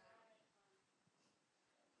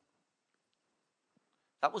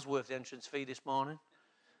 That was worth the entrance fee this morning.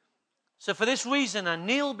 So for this reason, I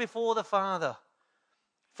kneel before the Father.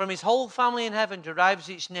 From his whole family in heaven derives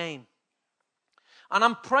its name. And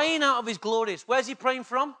I'm praying out of his glorious. Where's he praying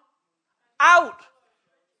from? Out.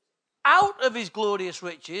 Out of his glorious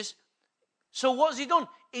riches. So what's he done?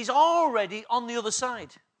 He's already on the other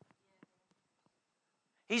side.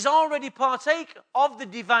 He's already partake of the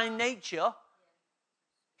divine nature.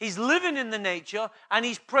 He's living in the nature, and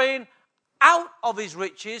he's praying out of his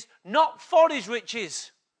riches, not for his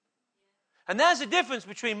riches. And there's a difference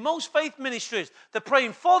between most faith ministries. They're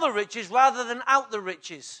praying for the riches rather than out the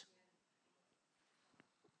riches.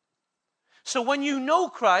 So when you know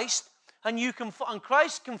Christ, and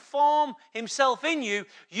Christ can form himself in you,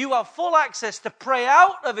 you have full access to pray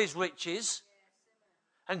out of his riches,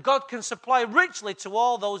 and God can supply richly to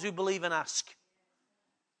all those who believe and ask.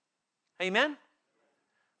 Amen?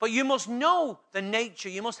 But you must know the nature.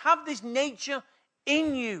 You must have this nature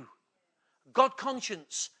in you. God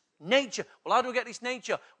conscience, nature. Well, how do we get this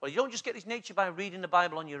nature? Well, you don't just get this nature by reading the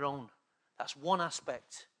Bible on your own. That's one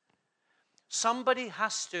aspect. Somebody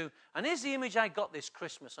has to, and here's the image I got this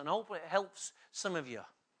Christmas, and hopefully it helps some of you.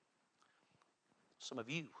 Some of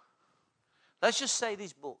you. Let's just say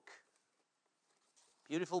this book.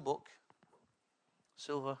 Beautiful book.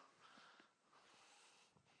 Silver.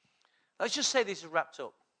 Let's just say this is wrapped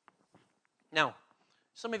up. Now,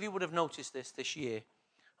 some of you would have noticed this year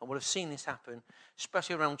and would have seen this happen,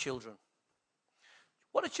 especially around children.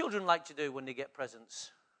 What do children like to do when they get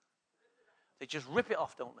presents? They just rip it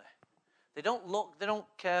off, don't they? They don't look, they don't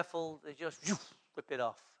careful, they just rip it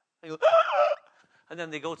off. They go, and then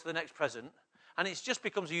they go to the next present. And it just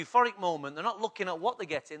becomes a euphoric moment. They're not looking at what they're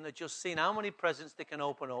getting. They're just seeing how many presents they can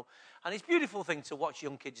open up. And it's a beautiful thing to watch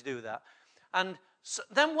young kids do that. And so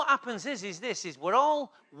then what happens is we're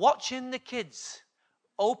all watching the kids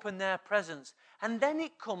open their presents. And then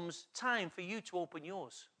it comes time for you to open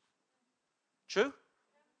yours. True?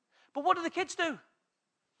 But what do the kids do?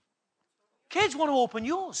 Kids want to open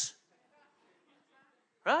yours.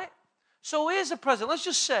 Right? So here's a present. Let's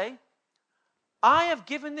just say, I have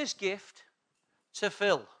given this gift to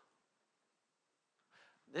Phil.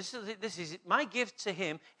 This is my gift to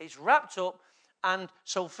him. It's wrapped up, and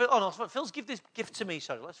so Phil's give this gift to me.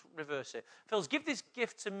 Sorry, let's reverse it. Phil's give this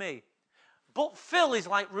gift to me, but Phil is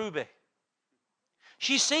like Ruby.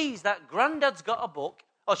 She sees that Granddad's got a book.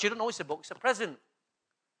 Oh, she doesn't know it's a book; it's a present,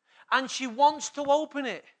 and she wants to open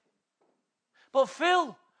it. But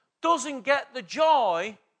Phil doesn't get the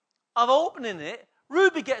joy of opening it.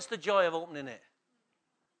 Ruby gets the joy of opening it.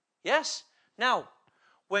 Yes? Now,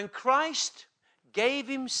 when Christ gave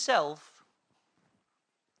himself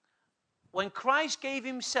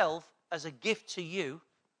as a gift to you,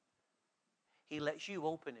 he lets you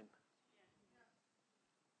open him.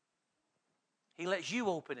 He lets you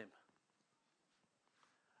open him.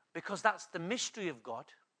 Because that's the mystery of God.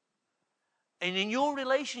 And in your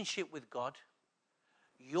relationship with God,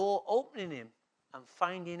 you're opening him and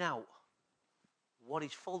finding out what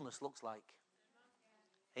his fullness looks like.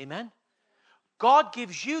 Amen? God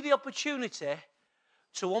gives you the opportunity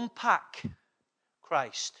to unpack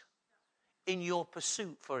Christ in your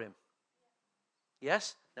pursuit for him.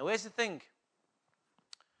 Yes? Now here's the thing.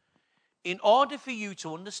 In order for you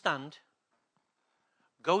to understand,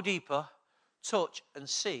 go deeper, touch and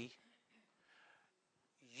see,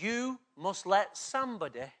 you must let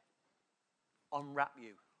somebody unwrap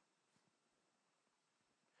you.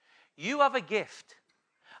 You have a gift,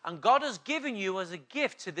 and God has given you as a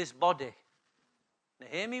gift to this body. Now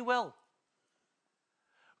hear me well.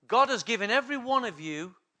 God has given every one of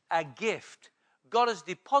you a gift. God has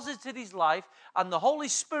deposited his life, and the Holy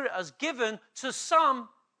Spirit has given to some.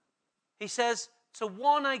 He says, to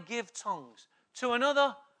one I give tongues, to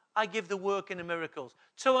another I give the working of miracles,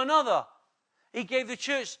 to another he gave the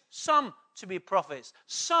church some to be prophets,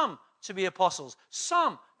 some to be apostles,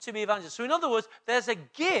 some to be evangelists. So in other words, there's a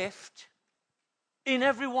gift in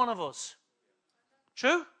every one of us.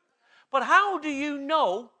 True? But how do you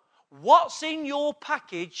know what's in your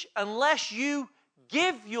package unless you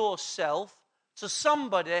give yourself to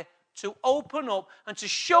somebody to open up and to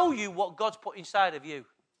show you what God's put inside of you?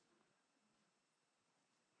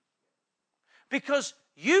 Because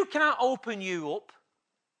you can't open you up.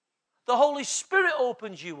 The Holy Spirit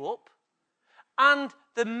opens you up. And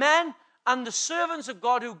the men and the servants of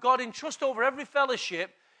God who God entrusts over every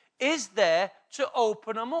fellowship is there to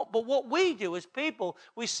open them up. But what we do as people,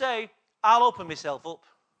 we say, I'll open myself up,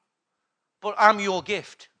 but I'm your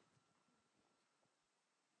gift.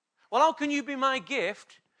 Well, how can you be my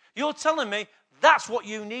gift? You're telling me that's what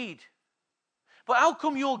you need. But how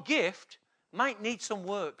come your gift might need some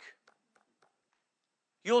work?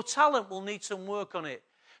 Your talent will need some work on it.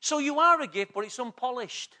 So you are a gift, but it's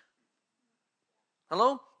unpolished.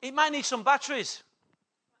 Hello? It might need some batteries.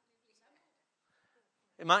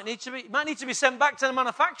 It might need to be sent back to the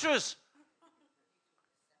manufacturers.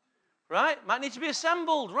 Right? Might need to be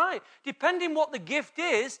assembled. Right? Depending what the gift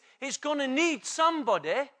is, it's going to need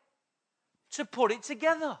somebody to put it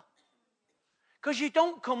together. Because you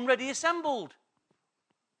don't come ready assembled.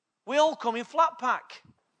 We all come in flat pack.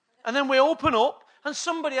 And then we open up and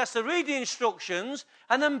somebody has to read the instructions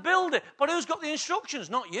and then build it. But who's got the instructions?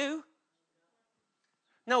 Not you.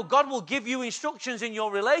 Now, God will give you instructions in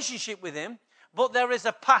your relationship with him, but there is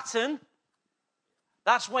a pattern.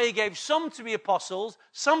 That's why he gave some to be apostles,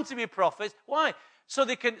 some to be prophets. Why? So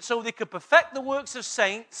they could perfect the works of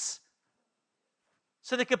saints.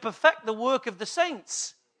 So they could perfect the work of the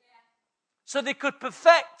saints. So they could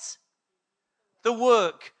perfect the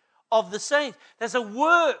work of the saints. There's a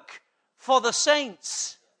work for the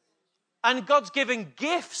saints. And God's given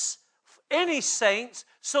gifts in his saints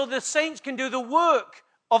so the saints can do the work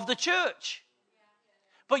of the church.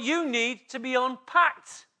 But you need to be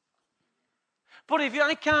unpacked. But if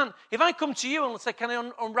I come to you and say, can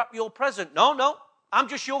I unwrap your present? No, I'm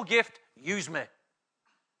just your gift. Use me.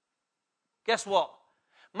 Guess what?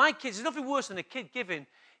 My kids, there's nothing worse than a kid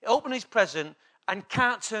open his present and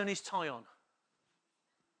can't turn his toy on.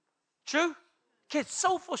 True? Kids,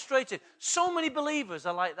 so frustrated. So many believers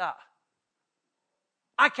are like that.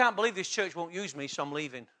 I can't believe this church won't use me, so I'm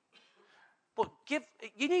leaving. But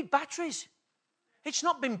you need batteries. It's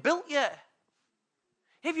not been built yet.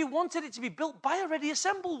 If you wanted it to be built, buy a ready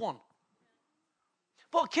assembled one.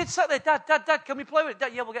 But a kid sat there, Dad, can we play with it?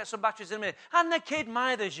 Dad, yeah, we'll get some batteries in a minute. And the kid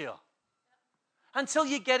mithers you until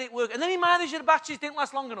you get it working. And then he mithers you, the batteries didn't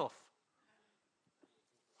last long enough.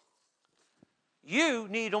 You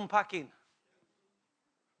need unpacking.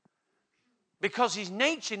 Because his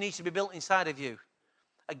nature needs to be built inside of you.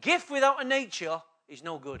 A gift without a nature is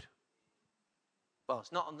no good. Well,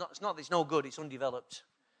 it's not that it's no good, it's undeveloped.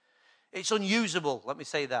 It's unusable, let me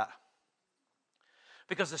say that.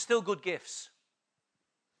 Because they're still good gifts.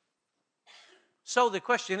 So the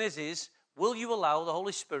question is, will you allow the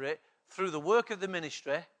Holy Spirit, through the work of the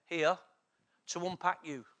ministry here, to unpack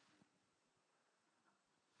you?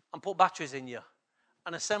 And put batteries in you.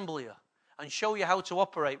 And assemble you. And show you how to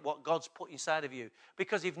operate what God's put inside of you.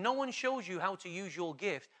 Because if no one shows you how to use your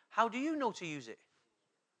gift, how do you know to use it?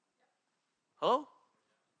 Hello?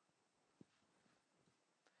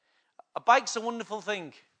 A bike's a wonderful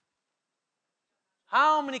thing.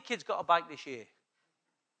 How many kids got a bike this year?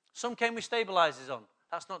 Some came with stabilizers on.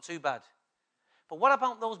 That's not too bad. But what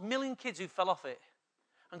about those million kids who fell off it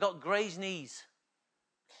and got grazed knees?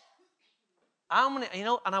 How many,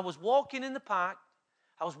 and I was walking in the park.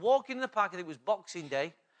 I think it was Boxing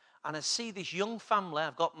Day, and I see this young family.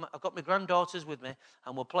 I've got my granddaughters with me,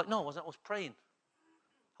 and we're playing. No, I was praying.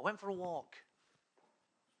 I went for a walk,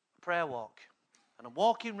 a prayer walk, and I'm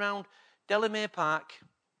walking around Delamere Park,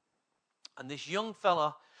 and this young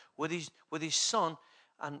fella with his son,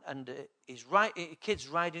 and his kid's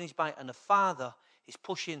riding his bike, and the father is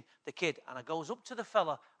pushing the kid, and I goes up to the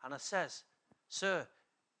fella and I says, "Sir,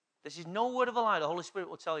 this is no word of a lie. The Holy Spirit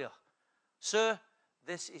will tell you, sir.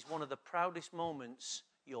 This is one of the proudest moments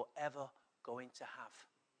you're ever going to have."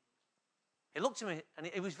 He looked at me and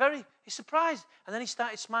he was he's surprised. And then he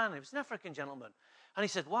started smiling. He was an African gentleman. And he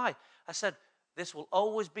said, "Why?" I said, "This will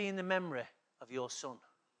always be in the memory of your son.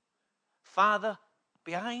 Father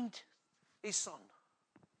behind his son.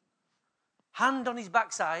 Hand on his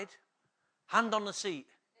backside, hand on the seat.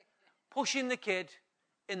 Pushing the kid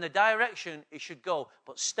in the direction he should go,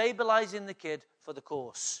 but stabilizing the kid for the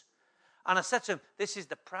course." And I said to him, "This is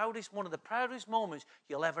one of the proudest moments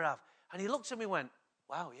you'll ever have." And he looked at me and went,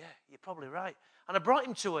 "Wow, yeah, you're probably right." And I brought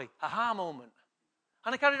him to a aha moment.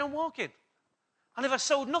 And I carried on walking. And if I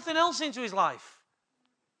sowed nothing else into his life,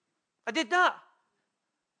 I did that.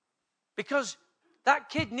 Because that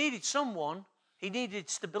kid needed he needed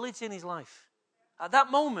stability in his life. At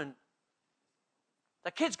that moment,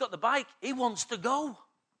 the kid's got the bike, he wants to go.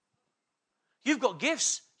 You've got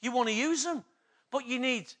gifts, you want to use them, but you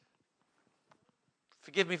need,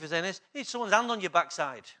 forgive me for saying this, you need someone's hand on your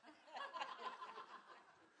backside.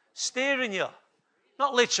 Steering you.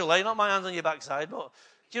 Not literally, not my hands on your backside, but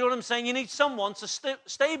do you know what I'm saying? You need someone to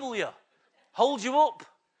stable you, hold you up,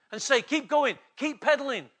 and say, keep going, keep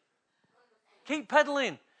pedaling. Keep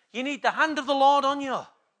pedaling. You need the hand of the Lord on you.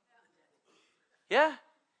 Yeah?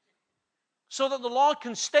 So that the Lord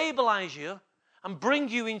can stabilize you and bring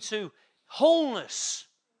you into wholeness.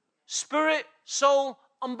 Spirit, soul,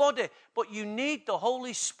 and body. But you need the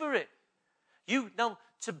Holy Spirit.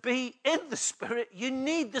 To be in the Spirit, you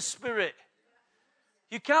need the Spirit.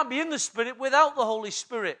 You can't be in the Spirit without the Holy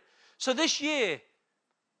Spirit. So this year,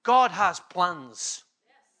 God has plans.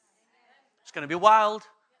 It's going to be wild.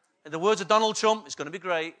 In the words of Donald Trump, it's going to be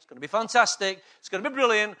great. It's going to be fantastic. It's going to be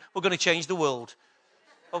brilliant. We're going to change the world.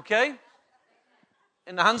 Okay?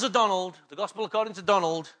 In the hands of Donald, the gospel according to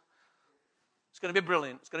Donald, it's going to be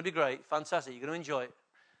brilliant. It's going to be great. Fantastic. You're going to enjoy it.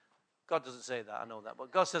 God doesn't say that. I know that.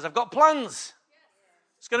 But God says, I've got plans.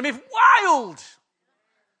 It's going to be wild.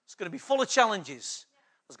 It's going to be full of challenges.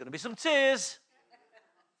 There's going to be some tears.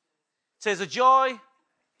 Tears of joy.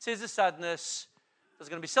 Tears of sadness. There's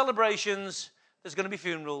going to be celebrations. There's going to be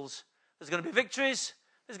funerals. There's going to be victories.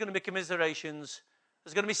 There's going to be commiserations.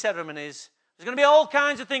 There's going to be ceremonies. There's going to be all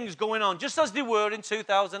kinds of things going on, just as they were in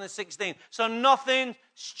 2016. So nothing's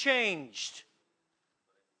changed.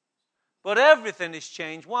 But everything is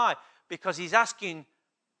changed. Why? Because he's asking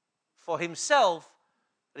for himself,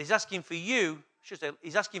 but he's asking for you,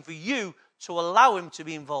 he's asking for you to allow him to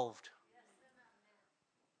be involved.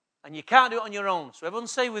 And you can't do it on your own. So everyone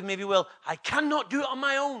say with me, if you will, I cannot do it on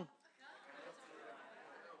my own.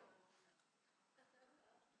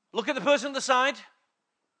 Look at the person at the side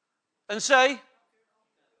and say,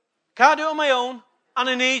 can't do it on my own and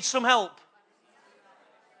I need some help.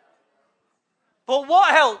 But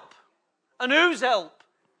what help and whose help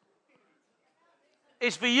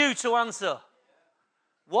is for you to answer.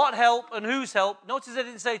 What help and whose help? Notice I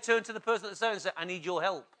didn't say turn to the person at the side and say, I need your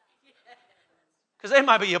help. Because they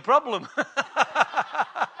might be your problem.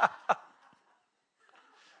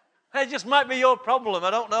 It just might be your problem.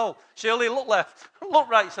 I don't know. Shirley, look left. Look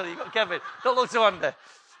right. Sorry, you got Kevin. Don't look to Andy.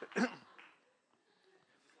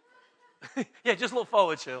 Yeah, just look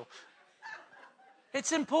forward, Shirley.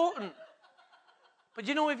 It's important. But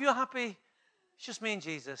you know, if you're happy, it's just me and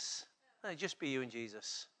Jesus. It'll just be you and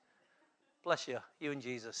Jesus. Bless you, you and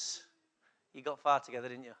Jesus. You got far together,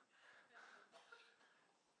 didn't you?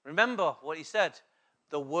 Remember what he said.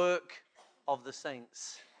 The work of the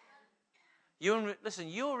saints. Listen,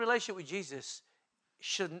 your relationship with Jesus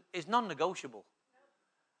is non-negotiable.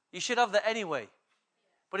 You should have that anyway.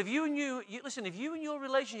 But if you and your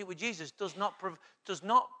relationship with Jesus does not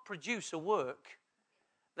produce a work,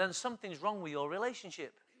 then something's wrong with your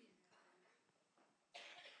relationship.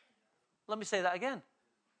 Let me say that again.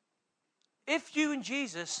 If you and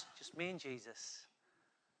Jesus, just me and Jesus,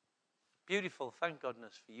 beautiful, thank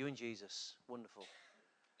goodness for you and Jesus, wonderful.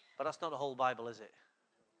 But that's not the whole Bible, is it?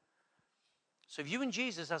 So if you and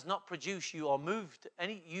Jesus has not produced you or moved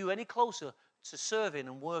any closer to serving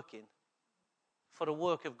and working for the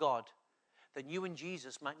work of God, then you and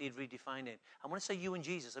Jesus might need redefining. And when I say you and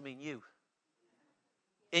Jesus, I mean you.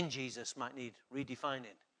 In Jesus might need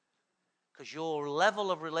redefining. Because your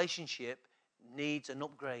level of relationship needs an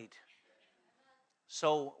upgrade.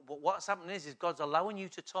 So what's happening is God's allowing you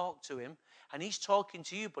to talk to him, and he's talking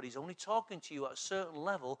to you, but he's only talking to you at a certain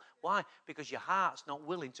level. Why? Because your heart's not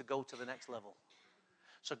willing to go to the next level.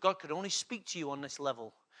 So God could only speak to you on this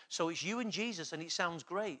level. So it's you and Jesus, and it sounds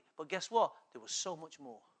great, but guess what? There was so much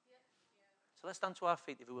more. So let's stand to our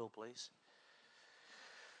feet, if you will, please.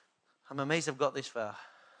 I'm amazed I've got this far.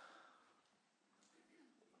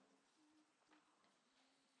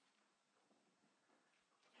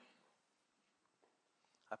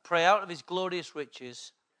 I pray out of his glorious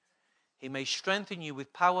riches, he may strengthen you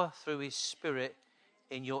with power through his Spirit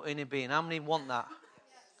in your inner being. How many want that?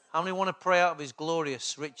 How many want to pray out of his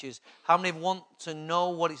glorious riches? How many want to know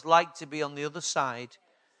what it's like to be on the other side,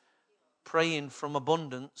 praying from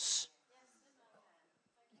abundance,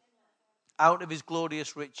 out of his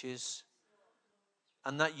glorious riches,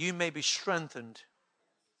 and that you may be strengthened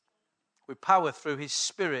with power through his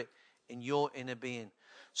Spirit in your inner being,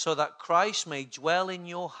 so that Christ may dwell in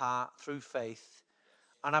your heart through faith.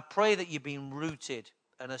 And I pray that you've been rooted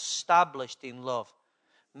and established in love,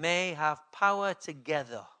 may have power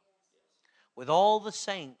together with all the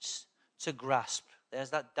saints to grasp.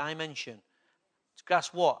 There's that dimension. To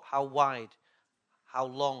grasp what? How wide, how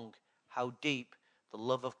long, how deep the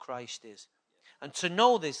love of Christ is. And to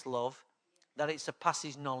know this love, that it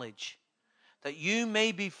surpasses knowledge, that you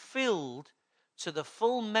may be filled to the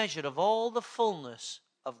full measure of all the fullness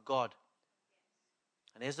of God.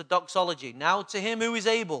 And here's the doxology. Now to him who is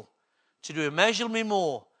able to do immeasurably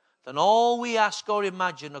more than all we ask or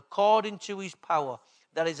imagine, according to his power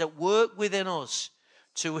that is at work within us,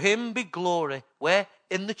 to him be glory, where?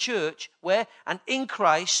 In the church, where? And in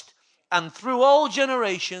Christ, and through all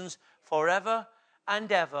generations, forever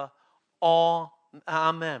and ever.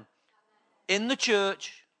 Amen. In the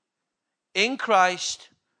church, in Christ,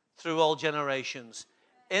 through all generations.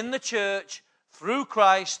 In the church, through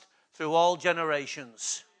Christ, through all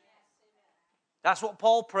generations. That's what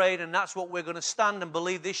Paul prayed, and that's what we're going to stand and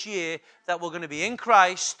believe this year, that we're going to be in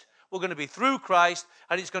Christ, we're going to be through Christ,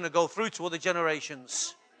 and it's going to go through to other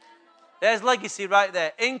generations. There's legacy right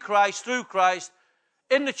there. In Christ, through Christ,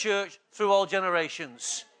 in the church, through all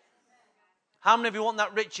generations. How many of you want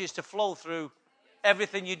that riches to flow through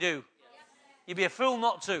everything you do? You'd be a fool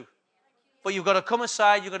not to. But you've got to come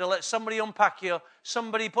aside. You've got to let somebody unpack you.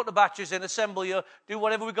 Somebody put the batteries in, assemble you. Do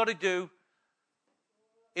whatever we've got to do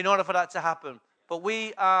in order for that to happen. But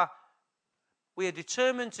we are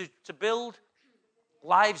determined to build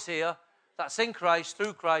lives here that's in Christ,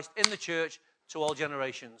 through Christ, in the church, to all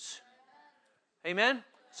generations. Amen?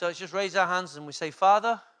 So let's just raise our hands and we say,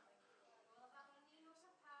 Father,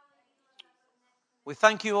 we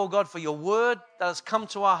thank you, oh God, for your word that has come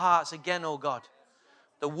to our hearts again, oh God.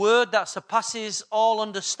 The word that surpasses all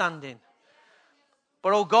understanding.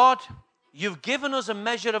 But, oh God, you've given us a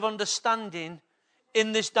measure of understanding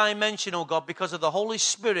in this dimension, oh God, because of the Holy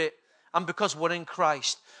Spirit and because we're in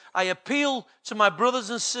Christ. I appeal to my brothers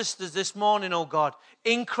and sisters this morning, oh God,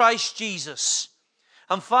 in Christ Jesus.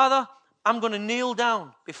 And Father, I'm going to kneel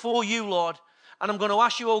down before you, Lord, and I'm going to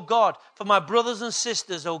ask you, oh God, for my brothers and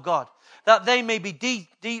sisters, oh God, that they may be deep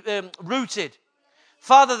rooted.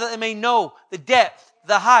 Father, that they may know the depth,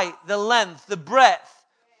 the height, the length, the breadth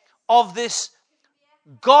of this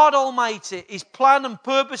God Almighty, His plan and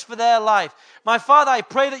purpose for their life. My Father, I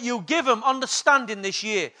pray that you'll give them understanding this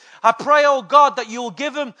year. I pray, oh God, that you'll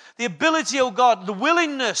give them the ability, oh God, the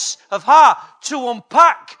willingness of heart to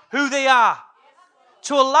unpack who they are.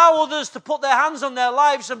 To allow others to put their hands on their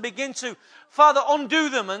lives and begin to, Father, undo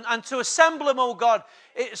them and to assemble them, oh God,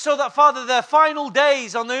 so that, Father, their final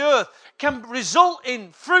days on the earth can result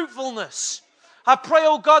in fruitfulness. I pray,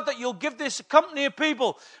 oh God, that you'll give this company of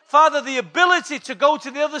people, Father, the ability to go to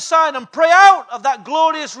the other side and pray out of that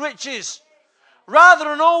glorious riches, rather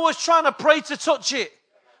than always trying to pray to touch it.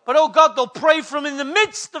 But, oh God, they'll pray from in the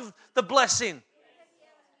midst of the blessing.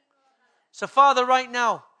 So, Father, right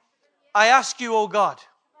now, I ask you, oh God,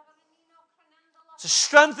 to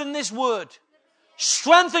strengthen this word.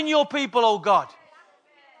 Strengthen your people, oh God.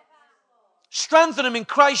 Strengthen them in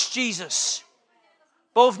Christ Jesus,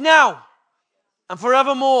 both now and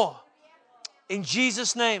forevermore. In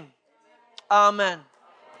Jesus' name, amen.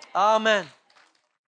 Amen.